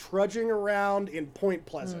be trudging around in Point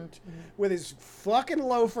Pleasant with his fucking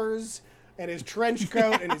loafers and his trench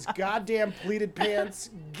coat and his goddamn pleated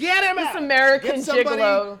pants. Get him out! This American Get somebody-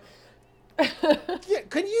 gigolo. Yeah,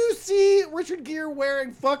 can you see Richard Gere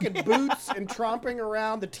wearing fucking boots and tromping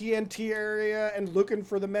around the TNT area and looking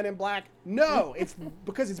for the Men in Black? No, it's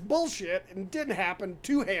because it's bullshit and didn't happen.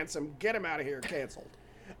 Too handsome. Get him out of here. Canceled.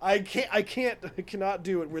 I cannot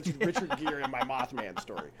do it with Richard Gere in my Mothman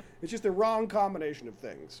story. It's just the wrong combination of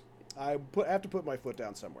things. I have to put my foot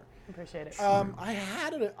down somewhere. Appreciate it. I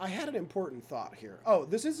had an important thought here. Oh,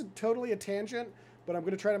 this isn't totally a tangent, but I'm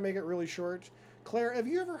going to try to make it really short. Claire, have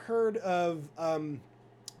you ever heard of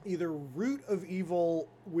either Root of Evil,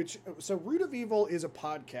 Root of Evil is a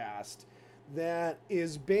podcast that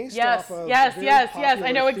is based off of yes.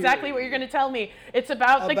 I know exactly what you're going to tell me. It's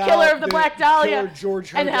about the killer of the Black Dahlia killer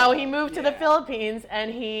George and how Hurdell. he moved to the Philippines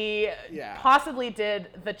and he possibly did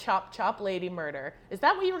the Chop Chop Lady murder. Is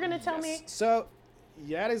that what you were going to tell me? So,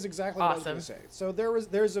 that is exactly what I was going to Awesome. say. So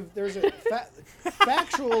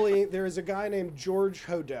factually, there is a guy named George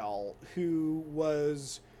Hodel who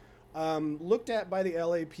was looked at by the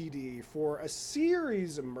LAPD for a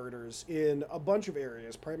series of murders in a bunch of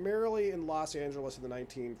areas, primarily in Los Angeles in the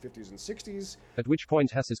 1950s and 60s. At which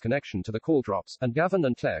point Hess's connection to the call drops, and Gavin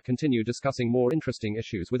and Claire continue discussing more interesting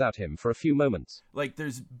issues without him for a few moments. Like,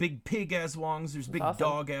 there's big pig Aswongs, there's big awesome.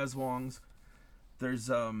 dog Aswongs, there's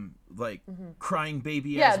crying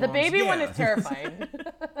baby Yeah, Aswongs. the baby one is terrifying.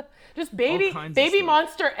 Just baby kinds of baby stuff.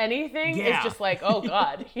 monster anything is Yeah. just like, oh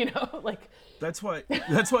god, like. That's why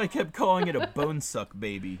I kept calling it a bone suck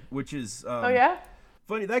baby, which is Oh yeah.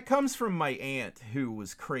 funny. That comes from my aunt, who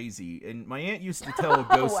was crazy, and my aunt used to tell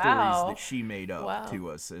ghost Wow. stories that she made up Wow.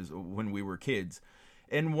 to us when we were kids.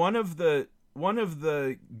 And one of the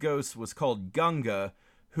ghosts was called Gunga,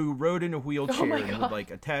 who rode in a wheelchair and would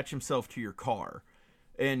like attach himself to your car.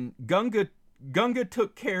 And Gunga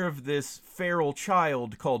took care of this feral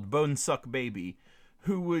child called Bone Suck Baby,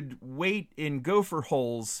 who would wait in gopher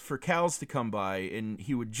holes for cows to come by, and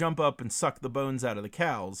he would jump up and suck the bones out of the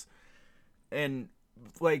cows. And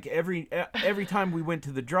like every time we went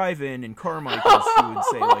to the drive-in in Carmichael's, he would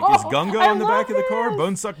say like, "Is Gunga on the back of the car? this.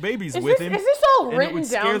 Bone Suck Baby's Is with this, him." is this all And it written would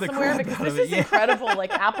scare down the somewhere? crap Because out of this it, is yeah. incredible,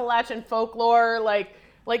 like Appalachian folklore. Like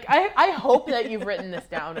I hope that you've written this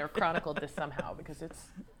down or chronicled this somehow because it's.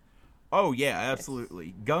 Oh yeah,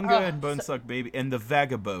 absolutely. Gunga and Bone Suck Baby and the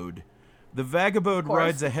Vagabode. The Vagabode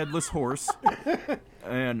rides a headless horse,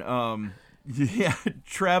 and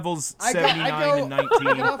travels 79 and 19.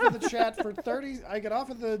 I get off of the chat for 30. I get off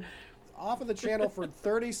of the channel for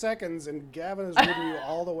 30 seconds, and Gavin has ridden you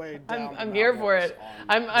all the way down. I'm Mount here for Morris it.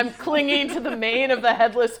 on- I'm clinging to the mane of the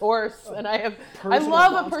headless horse, and I Personal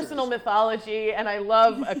love a monsters. personal mythology, and I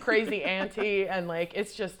love a crazy auntie, and like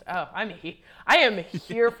it's just I am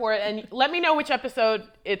here for it. And let me know which episode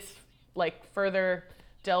it's like further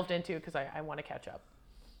delved into because I want to catch up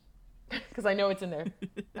because I know it's in there.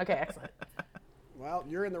 Okay, excellent. Well,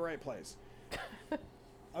 you're in the right place.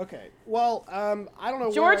 Okay. Well, I don't know.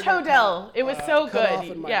 where George I got Hodel. cut- It was so cut good. Off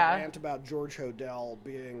in my Yeah. rant about George Hodel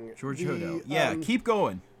being George the, Hodel. Yeah, keep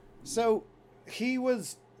going. So he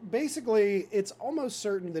was basically, it's almost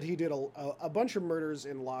certain that he did a bunch of murders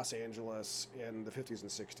in Los Angeles in the 50s and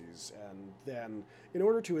 60s. And then, in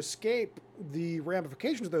order to escape the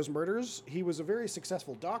ramifications of those murders, he was a very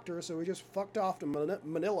successful doctor, so he just fucked off to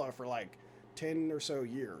Manila for like 10 or so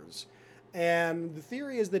years. And the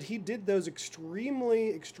theory is that he did those extremely,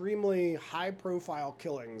 extremely high-profile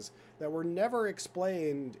killings that were never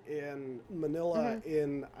explained in Manila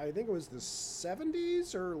in, I think it was the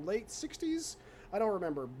 70s or late 60s. I don't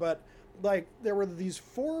remember. But, like, there were these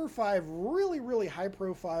 4 or 5 really, really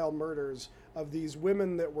high-profile murders of these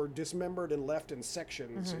women that were dismembered and left in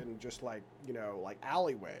sections in just, like, like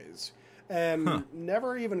alleyways. And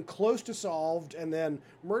never even close to solved. And then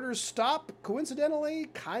murders stop, coincidentally,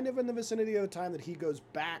 kind of in the vicinity of the time that he goes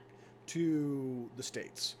back to the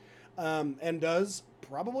States. And does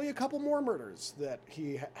probably a couple more murders that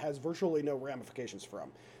he has virtually no ramifications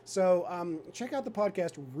from. So check out the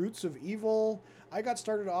podcast Roots of Evil. I got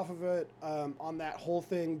started off of it on that whole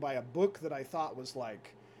thing by a book that I thought was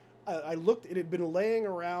like, I looked, it had been laying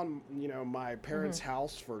around, my parents'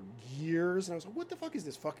 house for years. And I was like, what the fuck is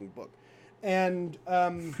this fucking book? And,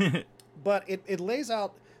 but it lays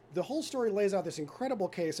out, the whole story lays out this incredible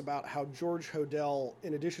case about how George Hodel,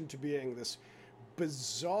 in addition to being this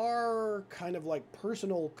bizarre kind of like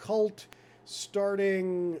personal cult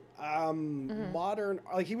starting modern,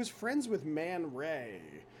 like he was friends with Man Ray.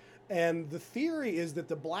 And the theory is that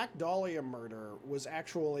the Black Dahlia murder was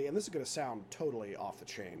actually, and this is going to sound totally off the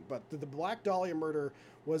chain, but the Black Dahlia murder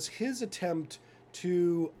was his attempt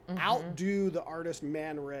to outdo the artist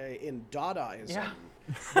Man Ray in Dadaism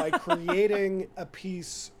by creating a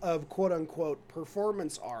piece of quote-unquote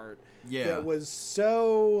performance art that was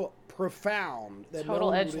so profound that no Total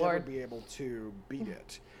one would ever edgelord. be able to beat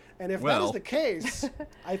it. And if that is the case,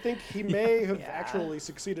 I think he may have actually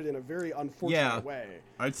succeeded in a very unfortunate way.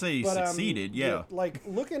 I'd say he succeeded. Like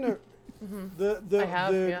look into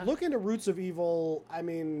look into Roots of Evil. I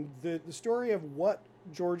mean, the story of what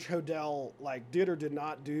George Hodel like did or did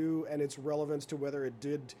not do, and its relevance to whether it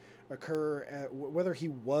did occur, whether he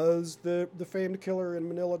was the famed killer in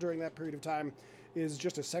Manila during that period of time, is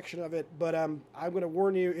just a section of it. But I'm going to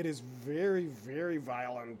warn you, it is very, very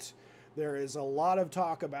violent. There is a lot of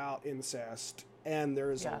talk about incest, and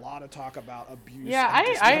there is a lot of talk about abuse. Yeah,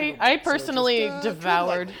 I personally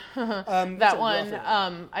devoured that one.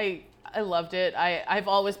 I loved it. I've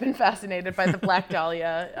always been fascinated by the Black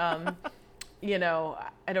Dahlia you know,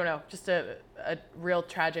 I don't know, just a real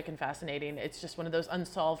tragic and fascinating. It's just one of those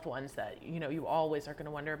unsolved ones that, you know, you always are going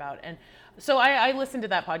to wonder about. And so I listened to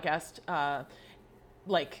that podcast,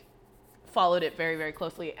 followed it very, very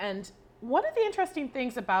closely. And one of the interesting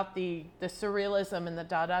things about the surrealism and the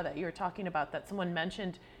Dada that you were talking about that someone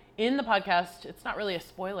mentioned in the podcast, it's not really a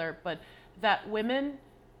spoiler, but that women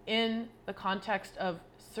in the context of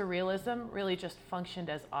surrealism really just functioned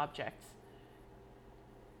as objects.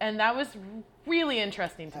 And that was really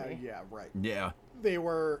interesting to me. Yeah, right. Yeah. They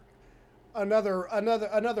were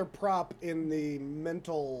another prop in the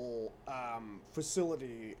mental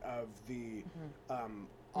facility of the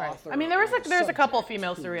Right. author. I mean, there's a couple subject,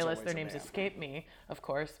 female who was surrealists. always Their a names man. escape me, of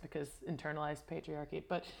course, because internalized patriarchy.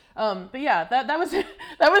 But yeah, that was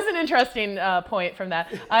that was an interesting point from that.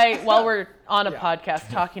 While we're on a podcast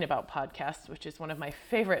talking about podcasts, which is one of my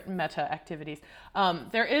favorite meta activities,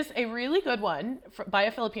 there is a really good one by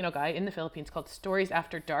a Filipino guy in the Philippines called Stories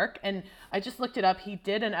After Dark, and I just looked it up. He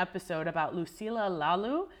did an episode about Lucila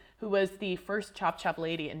Lalu, who was the first Chop Chop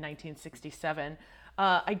lady in 1967.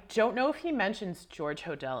 I don't know if he mentions George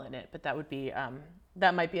Hodel in it, but that would be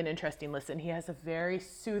that might be an interesting listen. He has a very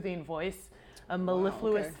soothing voice, a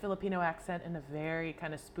mellifluous okay. Filipino accent, and a very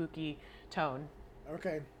kind of spooky tone.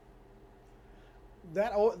 Okay.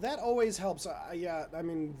 That always helps. Yeah, I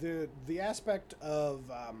mean the aspect of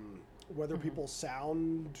whether people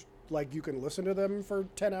sound like you can listen to them for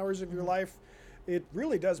 10 hours of your life, it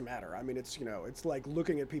really does matter. I mean, it's, you know, it's like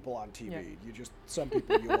looking at people on TV. Yeah. You just, some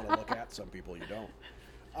people you want to look at, some people you don't.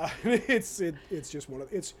 It's just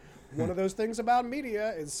one of those things about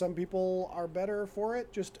media is some people are better for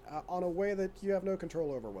it just on a way that you have no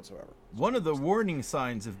control over whatsoever. One of the warning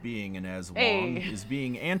signs of being an Aswang Hey. is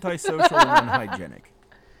being antisocial and unhygienic.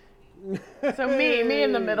 So me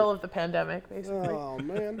in the middle of the pandemic, basically. Oh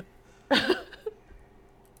man.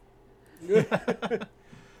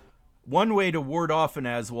 One way to ward off an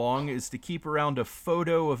Aswang is to keep around a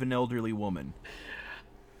photo of an elderly woman.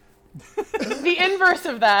 The inverse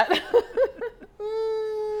of that.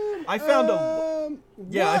 I found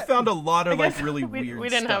I found a lot of like really weird we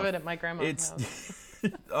didn't stuff. have it at my grandma's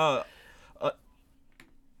house.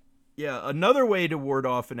 Yeah, another way to ward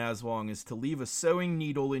off an Aswang is to leave a sewing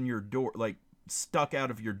needle in your door, like stuck out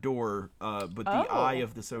of your door, but the eye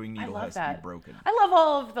of the sewing needle love has to that. be broken. I love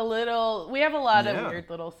all of the little. We have a lot Yeah. of weird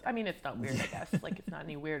little. I mean, it's not weird, I guess. Like, it's not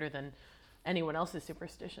any weirder than anyone else's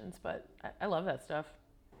superstitions, but I love that stuff.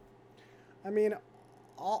 I mean,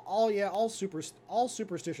 all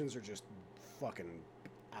superstitions are just fucking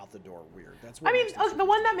out the door weird. That's what I mean, makes them the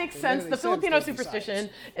one that makes superstitions. sense, They the make Filipino sense, they superstition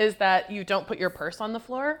decide. is that you don't put your purse on the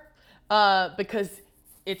floor because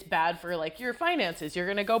it's bad for like your finances. You're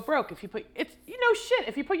gonna go broke if you put it's shit.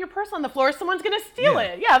 If you put your purse on the floor, someone's gonna steal Yeah.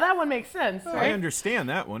 it. Yeah, that one makes sense, I right? understand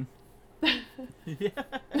that one. Yeah.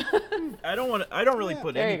 I don't really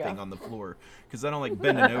put There you anything go. on the floor because I don't like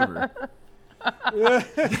bending over.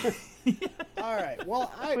 All right.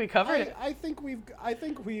 Well, We covered it. I think we've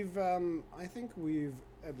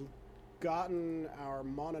gotten our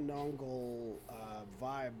Mononongal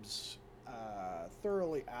vibes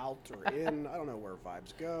thoroughly out or in. I don't know where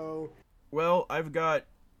vibes go. Well, I've got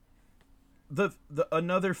the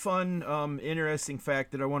another fun, interesting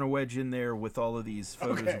fact that I want to wedge in there with all of these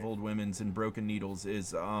photos Okay. of old women's and broken needles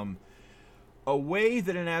is a way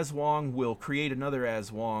that an Aswang will create another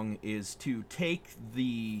Aswang is to take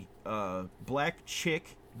the black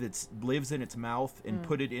chick that lives in its mouth and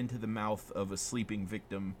put it into the mouth of a sleeping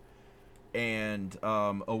victim. And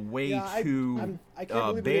a way Yeah, I to can't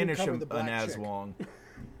believe we didn't banish cover an the black chick. Aswang.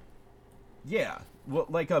 Yeah, well,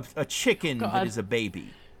 like a chicken that God. is a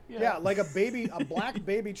baby. Yeah, like a black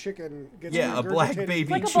baby chicken gets Yeah, a black regurgitated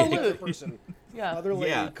baby into chicken. another person, Yeah. other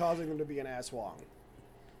lady, Yeah. causing them to be an Aswang.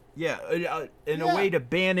 Yeah, and a Yeah. way to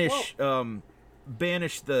banish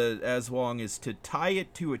banish the Aswang is to tie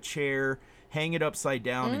it to a chair, hang it upside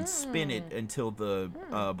down, and spin it until the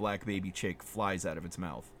black baby chick flies out of its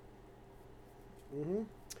mouth. I'm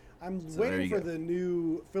there waiting you for go. the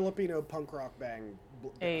new Filipino punk rock band,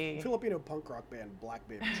 Filipino punk rock band, Black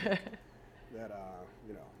Baby Chick. That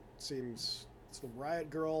seems it's the riot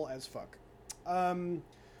girl as fuck.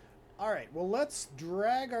 All right, well, let's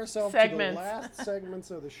drag ourselves Segments. to the last segments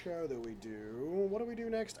of the show that we do. What do we do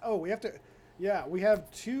next? Oh, we have to. Yeah, we have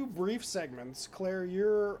two brief segments. Claire,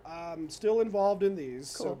 you're still involved in these,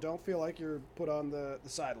 so Cool. don't feel like you're put on the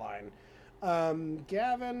sideline.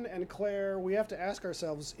 Gavin and Claire, we have to ask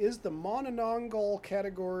ourselves, is the Mononongal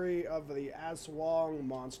category of the Aswang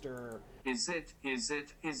monster... Is it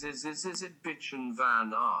bitchin'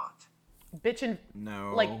 van art? Bitchin',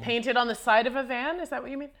 No. like painted on the side of a van? Is that what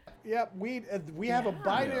you mean? Yep, we have a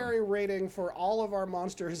binary rating for all of our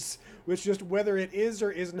monsters, which just whether it is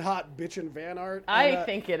or is not bitchin' fan art. I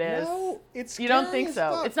think it is. No, it's You don't scary think as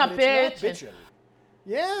so? fuck, It's not but it's not bitchin'. bitchin'.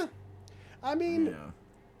 Yeah, I mean,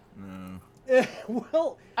 Yeah. No.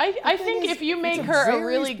 well, I thing think is, if you it's make a her a very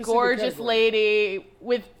really specific gorgeous category. lady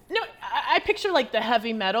with I picture like the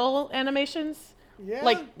heavy metal animations, Yeah.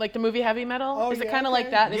 like the movie Heavy Metal. Oh, Is it yeah, kind of okay.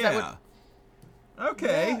 like that? Is that Yeah. what?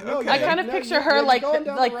 Okay. Yeah, no, okay. I kind of No, picture you're her like going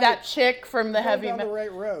down the like right- that chick from the Going Heavy down the Metal.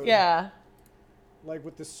 right road. Yeah. Like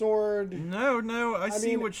with the sword. No, I see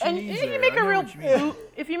mean, what she And means if you there. make I a know real what you mean.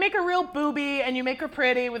 if you make a real booby and you make her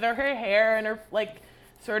pretty with her hair and her like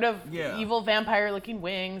sort of Yeah. evil vampire looking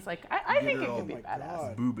wings, like I Get think her it all- could be Oh my badass.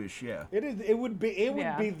 God. Boobish, yeah. It would be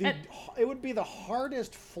Yeah. it would be the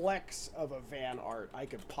hardest flex of a van art I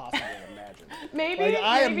could possibly imagine. Maybe Like,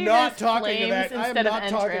 I am maybe not there's talking to flames that. I am instead of not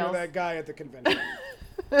talking to entrails. that guy at the convention.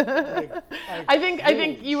 Like, I think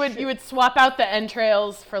holy you would swap out the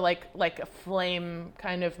entrails for like a flame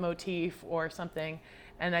kind of motif or something,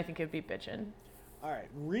 and I think it'd be bitchin'. All right,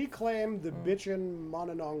 reclaim the bitchin'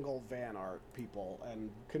 Mononongal van art, people,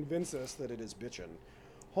 and convince us that it is bitchin'.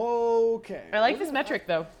 Okay. I like we're this gonna- metric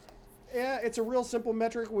though. Yeah, it's a real simple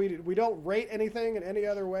metric. We don't rate anything in any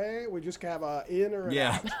other way. We just have a in or an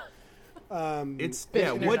Yeah. out. It's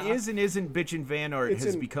Bitchin' or what not. is and isn't bitchin' fan art It's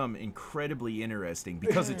has in- become incredibly interesting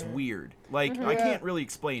because it's weird. Like I Yeah. can't really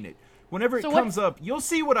explain it. Whenever it So comes up, you'll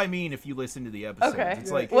see what I mean if you listen to the episodes. Okay. It's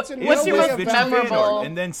Yeah, like it's in what's no your way most a bitchin' fan art, memorable-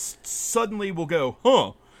 and then suddenly we'll go,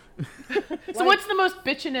 huh? So what's the most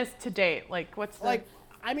bitchinest to date? Like what's the Like,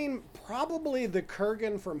 I mean, probably the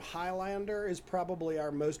Kurgan from Highlander is probably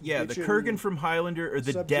our most Yeah, the bitchin'. Kurgan from Highlander or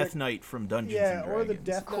the subject- Death Knight from Dungeons Yeah, and or Dragons. the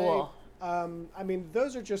Death Cool. Knight. I mean,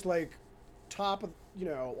 those are just like top of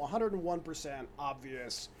 101%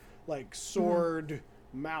 obvious, like sword,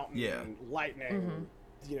 mountain, Yeah. lightning,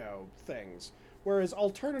 things. Whereas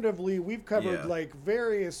alternatively, we've covered Yeah. like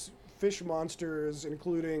various fish monsters,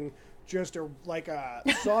 including just a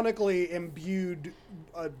sonically imbued,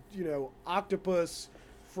 octopus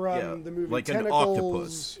from Yeah, the movie like an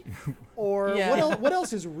Tentacles. Or Yeah. what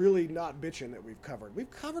else is really not bitchin' that we've covered? We've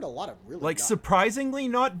covered a lot of really Like not surprisingly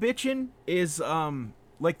not bitchin' is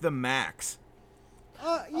like the Max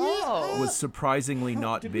Oh. was surprisingly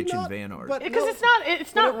not Did we bitchin' not- van art. but- because No,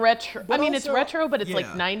 it's not retro. but I mean, it's also- retro, but it's like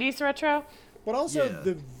Yeah. 90s retro. But also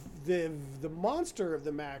Yeah. the monster of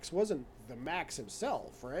the Max wasn't the Max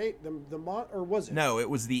himself, right? Or was it? No, it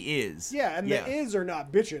was the Is. Yeah, and the is are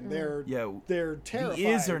not bitchin'. Yeah, They're terrifying. The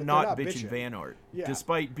Is but are they're not bitchin'. bitchin' van art, Yeah.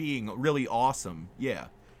 despite being really awesome. Yeah.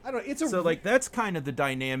 I don't know. It's a So like that's kind of the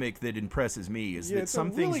dynamic that impresses me is Yeah, that it's a some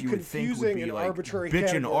things really you would think would confusing be and like arbitrary bitchin'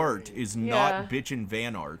 category. art is Yeah. not bitchin'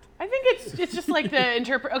 van art. I think it's just like the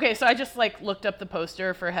interpret. Okay, so I just like looked up the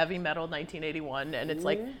poster for Heavy Metal 1981, and it's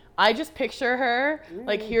like I just picture her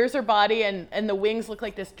like here's her body, and the wings look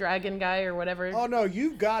like this dragon guy or whatever. Oh no,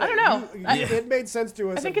 you've got it. I don't know. It made sense to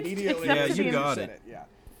us I think it's immediately. up Yeah, to you the got said it. Yeah.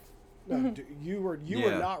 No, you were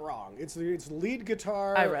Yeah. not wrong. It's lead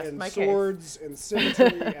guitar I rest and my case. swords and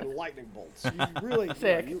symmetry and lightning bolts. You really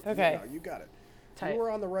Sick. Okay. You got it. Tight. You were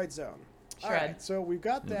on the right zone. All Shred. right, so we've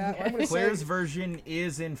got that. I'm gonna Claire's say version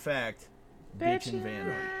is in fact bitchin' van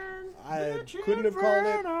art. I couldn't have called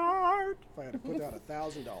it if I had to put down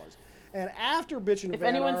 $1,000. And after bitchin' If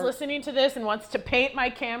van anyone's art, listening to this and wants to paint my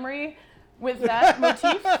Camry with that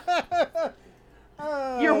motif,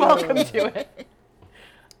 you're welcome to it.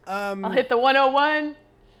 I'll hit the 101.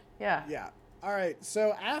 Yeah. Yeah. All right.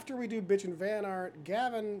 So after we do bitchin' van art,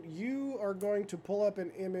 Gavin, you are going to pull up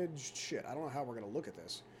an image. Shit, I don't know how we're gonna look at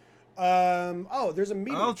this. There's a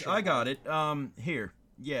media. chart. I got it. Here.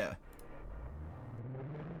 Yeah.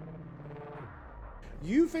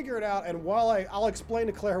 You figure it out, and while I'll explain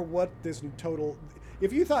to Claire what this total.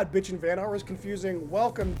 If you thought bitchin' van art was confusing,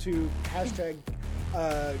 welcome to hashtag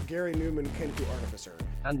Gary Newman Kenku Artificer.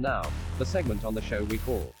 And now, the segment on the show we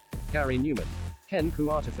call Gary Newman, Kenku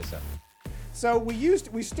Artificer. So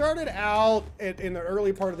we started out in the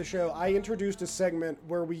early part of the show. I introduced a segment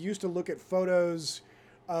where we used to look at photos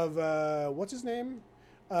of what's his name?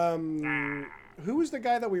 Who was the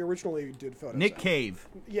guy that we originally did photos Nick of? Cave.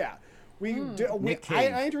 Yeah. Nick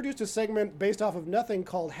Cave. I introduced a segment based off of nothing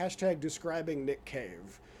called hashtag describing Nick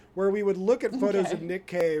Cave, where we would look at photos of Nick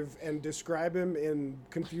Cave and describe him in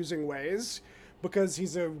confusing ways because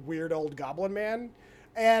he's a weird old goblin man.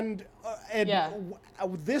 And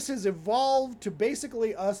this has evolved to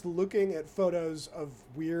basically us looking at photos of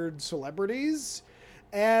weird celebrities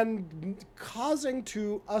and causing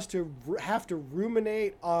us to have to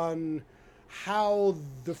ruminate on how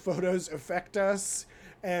the photos affect us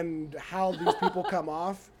and how these people come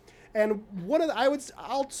off. And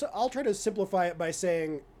I'll try to simplify it by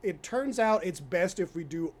saying it turns out it's best if we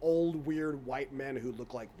do old weird white men who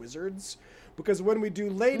look like wizards, because when we do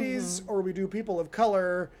ladies or we do people of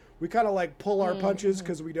color, we kind of like pull our punches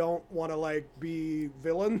because we don't want to like be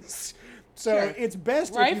villains. So it's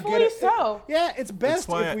best if you get it. So. Yeah, it's best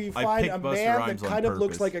why if we I find picked a Busta man Rhymes that on kind of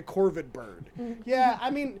looks purpose. like a corvid bird. Yeah, I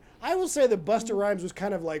mean, I will say that Busta Rhymes was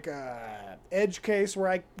kind of like a edge case where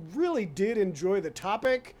I really did enjoy the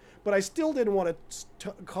topic, but I still didn't want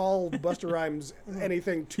to call Busta Rhymes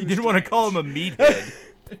anything too. You didn't want to call him a meathead.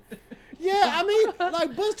 Yeah, I mean,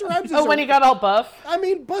 like Busta Rhymes is Oh, when he got all buff. I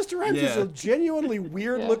mean, Busta Rhymes is Yeah. a genuinely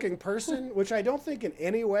weird-looking person, which I don't think in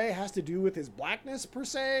any way has to do with his blackness per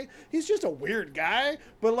se. He's just a weird guy,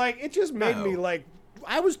 but like it just made me like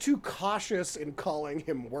I was too cautious in calling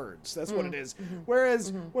him words. That's what it is.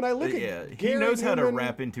 Whereas when I look Yeah, at he Gary knows how to Newman-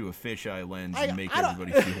 wrap into a fisheye lens I- and make I don't-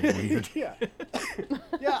 everybody feel weird. yeah.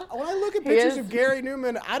 Yeah, when I look at pictures is of Gary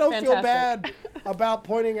Newman, I don't feel bad fantastic. about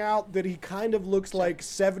pointing out that he kind of looks like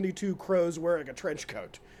 72 crows wearing a trench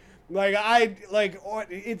coat.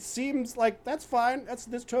 It seems like that's fine. That's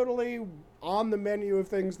totally on the menu of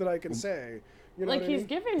things that I can say. You know Like what I he's mean?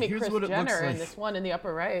 giving me Here's Kris what it looks Jenner in like. this one in the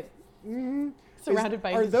upper right. Surrounded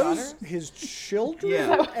by Are his those daughter. his children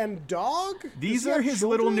Yeah. and dog? These Does he are have his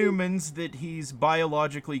little children? Newmans that he's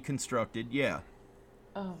biologically constructed. Yeah.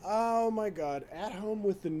 Oh my God! At home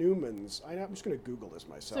with the Newmans. I'm just gonna Google this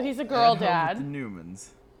myself. So he's a girl At home with dad. the Newmans.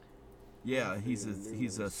 Yeah,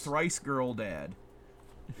 he's a thrice girl dad.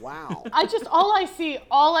 Wow. All I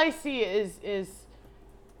see is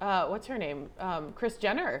what's her name? Kris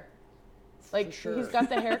Jenner. Like sure. he's got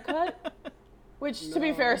the haircut. Which to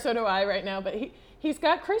be fair, so do I right now, but he's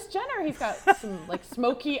got Kris Jenner. He's got some like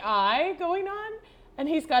smoky eye going on, and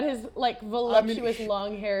he's got his like voluptuous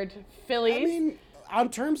long-haired fillies. I mean, on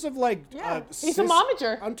terms of like, he's a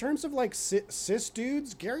momager. On terms of like cis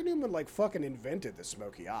dudes, Gary Newman like fucking invented the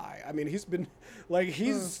smoky eye. I mean, he's been like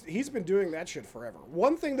he's been doing that shit forever.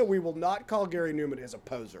 One thing that we will not call Gary Newman is a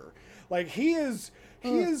poser. Like he is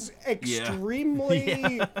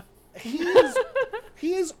extremely.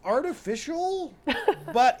 He is artificial,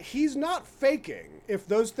 but he's not faking. If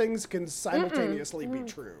those things can simultaneously be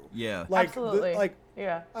true. Yeah. Like Absolutely.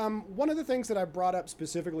 Yeah. one of the things that I brought up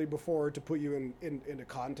specifically before to put you into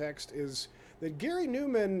context is that Gary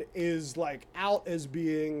Newman is like out as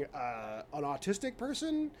being an autistic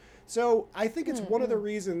person. So I think it's one of the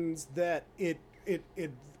reasons that it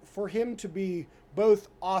for him to be both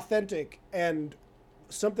authentic and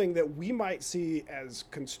something that we might see as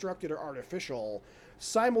constructed or artificial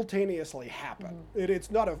simultaneously happen.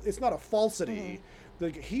 It's not a falsity.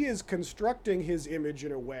 Like he is constructing his image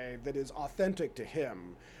in a way that is authentic to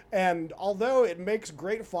him. And although it makes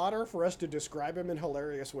great fodder for us to describe him in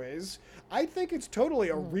hilarious ways, I think it's totally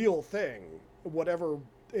a real thing, whatever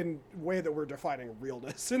in way that we're defining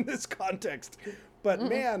realness in this context. But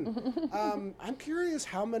man, I'm curious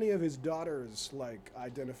how many of his daughters like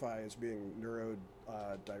identify as being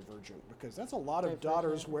neurodivergent, because that's a lot of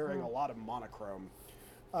daughters wearing a lot of monochrome.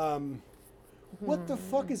 What the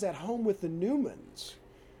fuck is at home with the Newmans?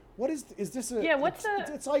 What is this?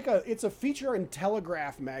 It's a feature in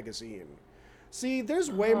Telegraph magazine. See, there's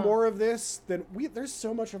way more of this than there's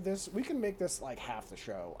so much of this. We can make this like half the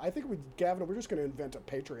show. I think Gavin, we're just going to invent a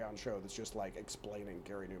Patreon show that's just like explaining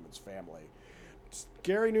Gary Newman's family.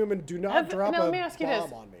 Gary Newman, do not drop now a let me ask you this.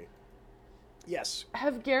 bomb on me. Yes.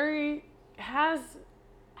 Have Gary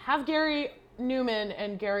Newman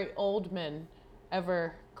and Gary Oldman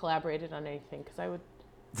ever collaborated on anything? Because I would.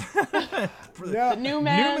 Yeah. The new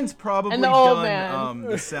man Newman's probably and the old done man.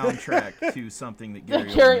 the soundtrack to something that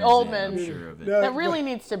Gary, Gary Oldman is in, Oldman. I'm sure of it. No, that really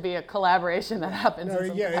needs to be a collaboration that happens. in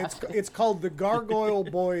some capacity. it's called The Gargoyle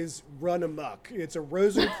Boys Run Amok. It's a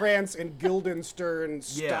Rosencrantz and Guildenstern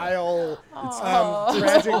style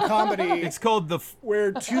tragic comedy. It's called the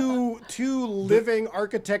Where two living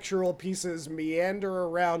architectural pieces meander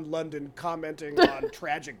around London commenting on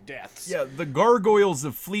tragic deaths. the Gargoyles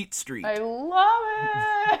of Fleet Street. I love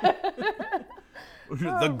it.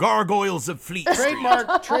 The Gargoyles of Fleet Street.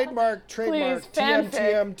 Trademark, Please, TM,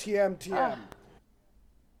 fanfic. TM.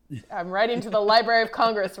 I'm writing to the Library of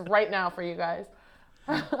Congress right now for you guys.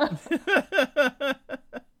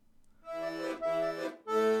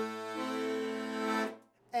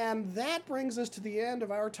 And that brings us to the end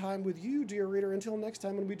of our time with you, dear reader. Until next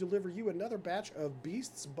time, when we deliver you another batch of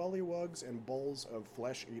beasts, bullywugs, and bowls of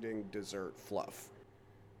flesh-eating dessert fluff.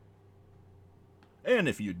 And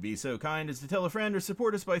if you'd be so kind as to tell a friend or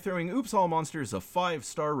support us by throwing Oops All Monsters a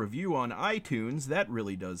 5-star review on iTunes, that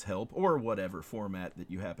really does help, or whatever format that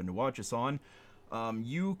you happen to watch us on.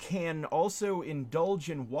 You can also indulge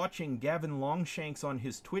in watching Gavin Longshanks on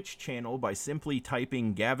his Twitch channel by simply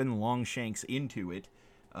typing Gavin Longshanks into it.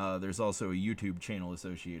 There's also a YouTube channel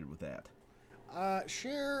associated with that.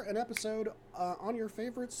 Share an episode on your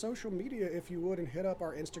favorite social media if you would, and hit up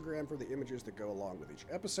our Instagram for the images that go along with each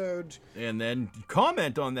episode. And then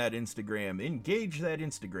comment on that Instagram. Engage that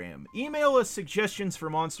Instagram. Email us suggestions for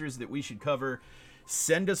monsters that we should cover.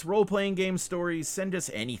 Send us role-playing game stories. Send us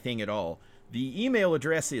anything at all. The email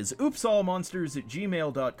address is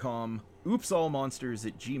oopsallmonsters@gmail.com.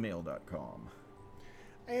 oopsallmonsters@gmail.com.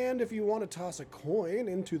 And if you want to toss a coin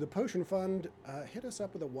into the potion fund, hit us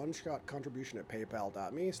up with a one-shot contribution at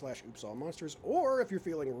paypal.me/oopsallmonsters. Or if you're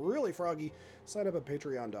feeling really froggy, sign up at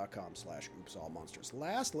patreon.com/oopsallmonsters.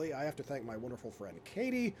 Lastly, I have to thank my wonderful friend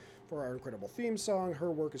Katie for our incredible theme song.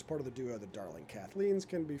 Her work as part of the duo The Darling Kathleens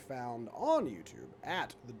can be found on YouTube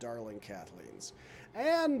at The Darling Kathleens.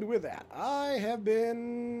 And with that, I have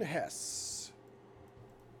been Hess.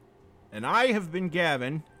 And I have been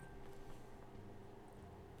Gavin.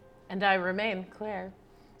 And I remain Claire.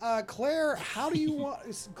 Claire, how do you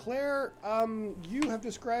want... Claire, you have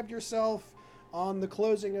described yourself on the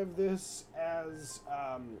closing of this as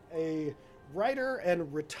a writer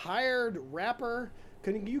and retired rapper.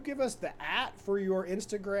 Can you give us the @ for your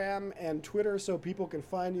Instagram and Twitter so people can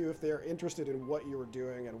find you if they're interested in what you were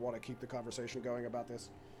doing and want to keep the conversation going about this?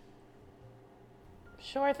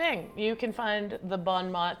 Sure thing. You can find the Bon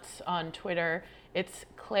Mots on Twitter. It's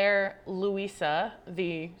Claire Luisa,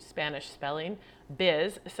 the Spanish spelling,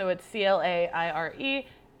 Biz. So it's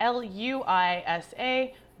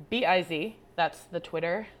CLAIRELUISABIZ. That's the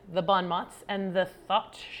Twitter. The Bon Mots and the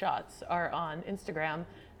Thought Shots are on Instagram.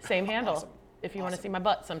 Same handle. Awesome. If you want to see my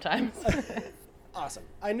butt sometimes. Awesome.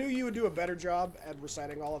 I knew you would do a better job at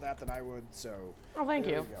reciting all of that than I would, so... Oh, thank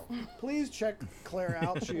there you. we go. Please check Claire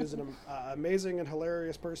out. She is an amazing and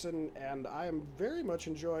hilarious person, and I am very much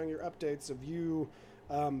enjoying your updates of you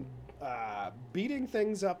beating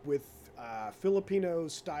things up with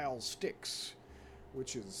Filipino-style sticks,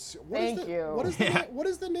 which is... Thank you. What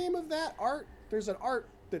is the name of that art? There's an art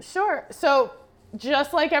that... Sure. So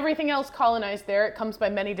just like everything else colonized there, it comes by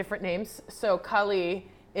many different names. So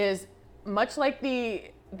Kali is much like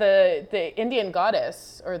the Indian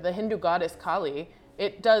goddess or the Hindu goddess Kali.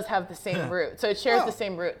 It does have the same root. So it shares the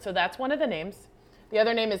same root. So that's one of the names. The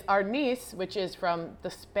other name is Arnis, which is from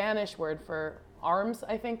the Spanish word for arms,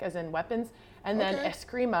 I think, as in weapons. And then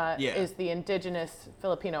Eskrima is the indigenous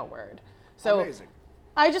Filipino word. So Amazing.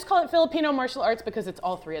 I just call it Filipino martial arts because it's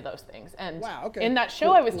all three of those things. And in that show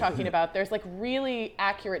Cool. I was talking about, there's like really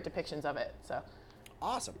accurate depictions of it. So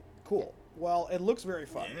Awesome. Cool. Well, it looks very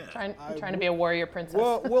fun. I'm trying to be a warrior princess.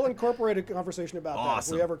 We'll incorporate a conversation about that if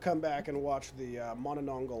Awesome. we ever come back and watch the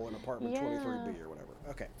Mononongal in apartment 23B or whatever.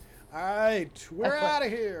 Okay. All right. We're out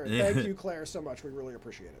of here. Thank you, Claire, so much. We really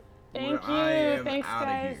appreciate it. Thank you. I am Thanks, outta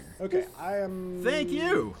guys. here. Okay. I am Thank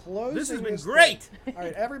you. closing This has been thing. great. All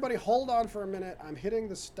right, everybody hold on for a minute. I'm hitting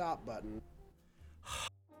the stop button.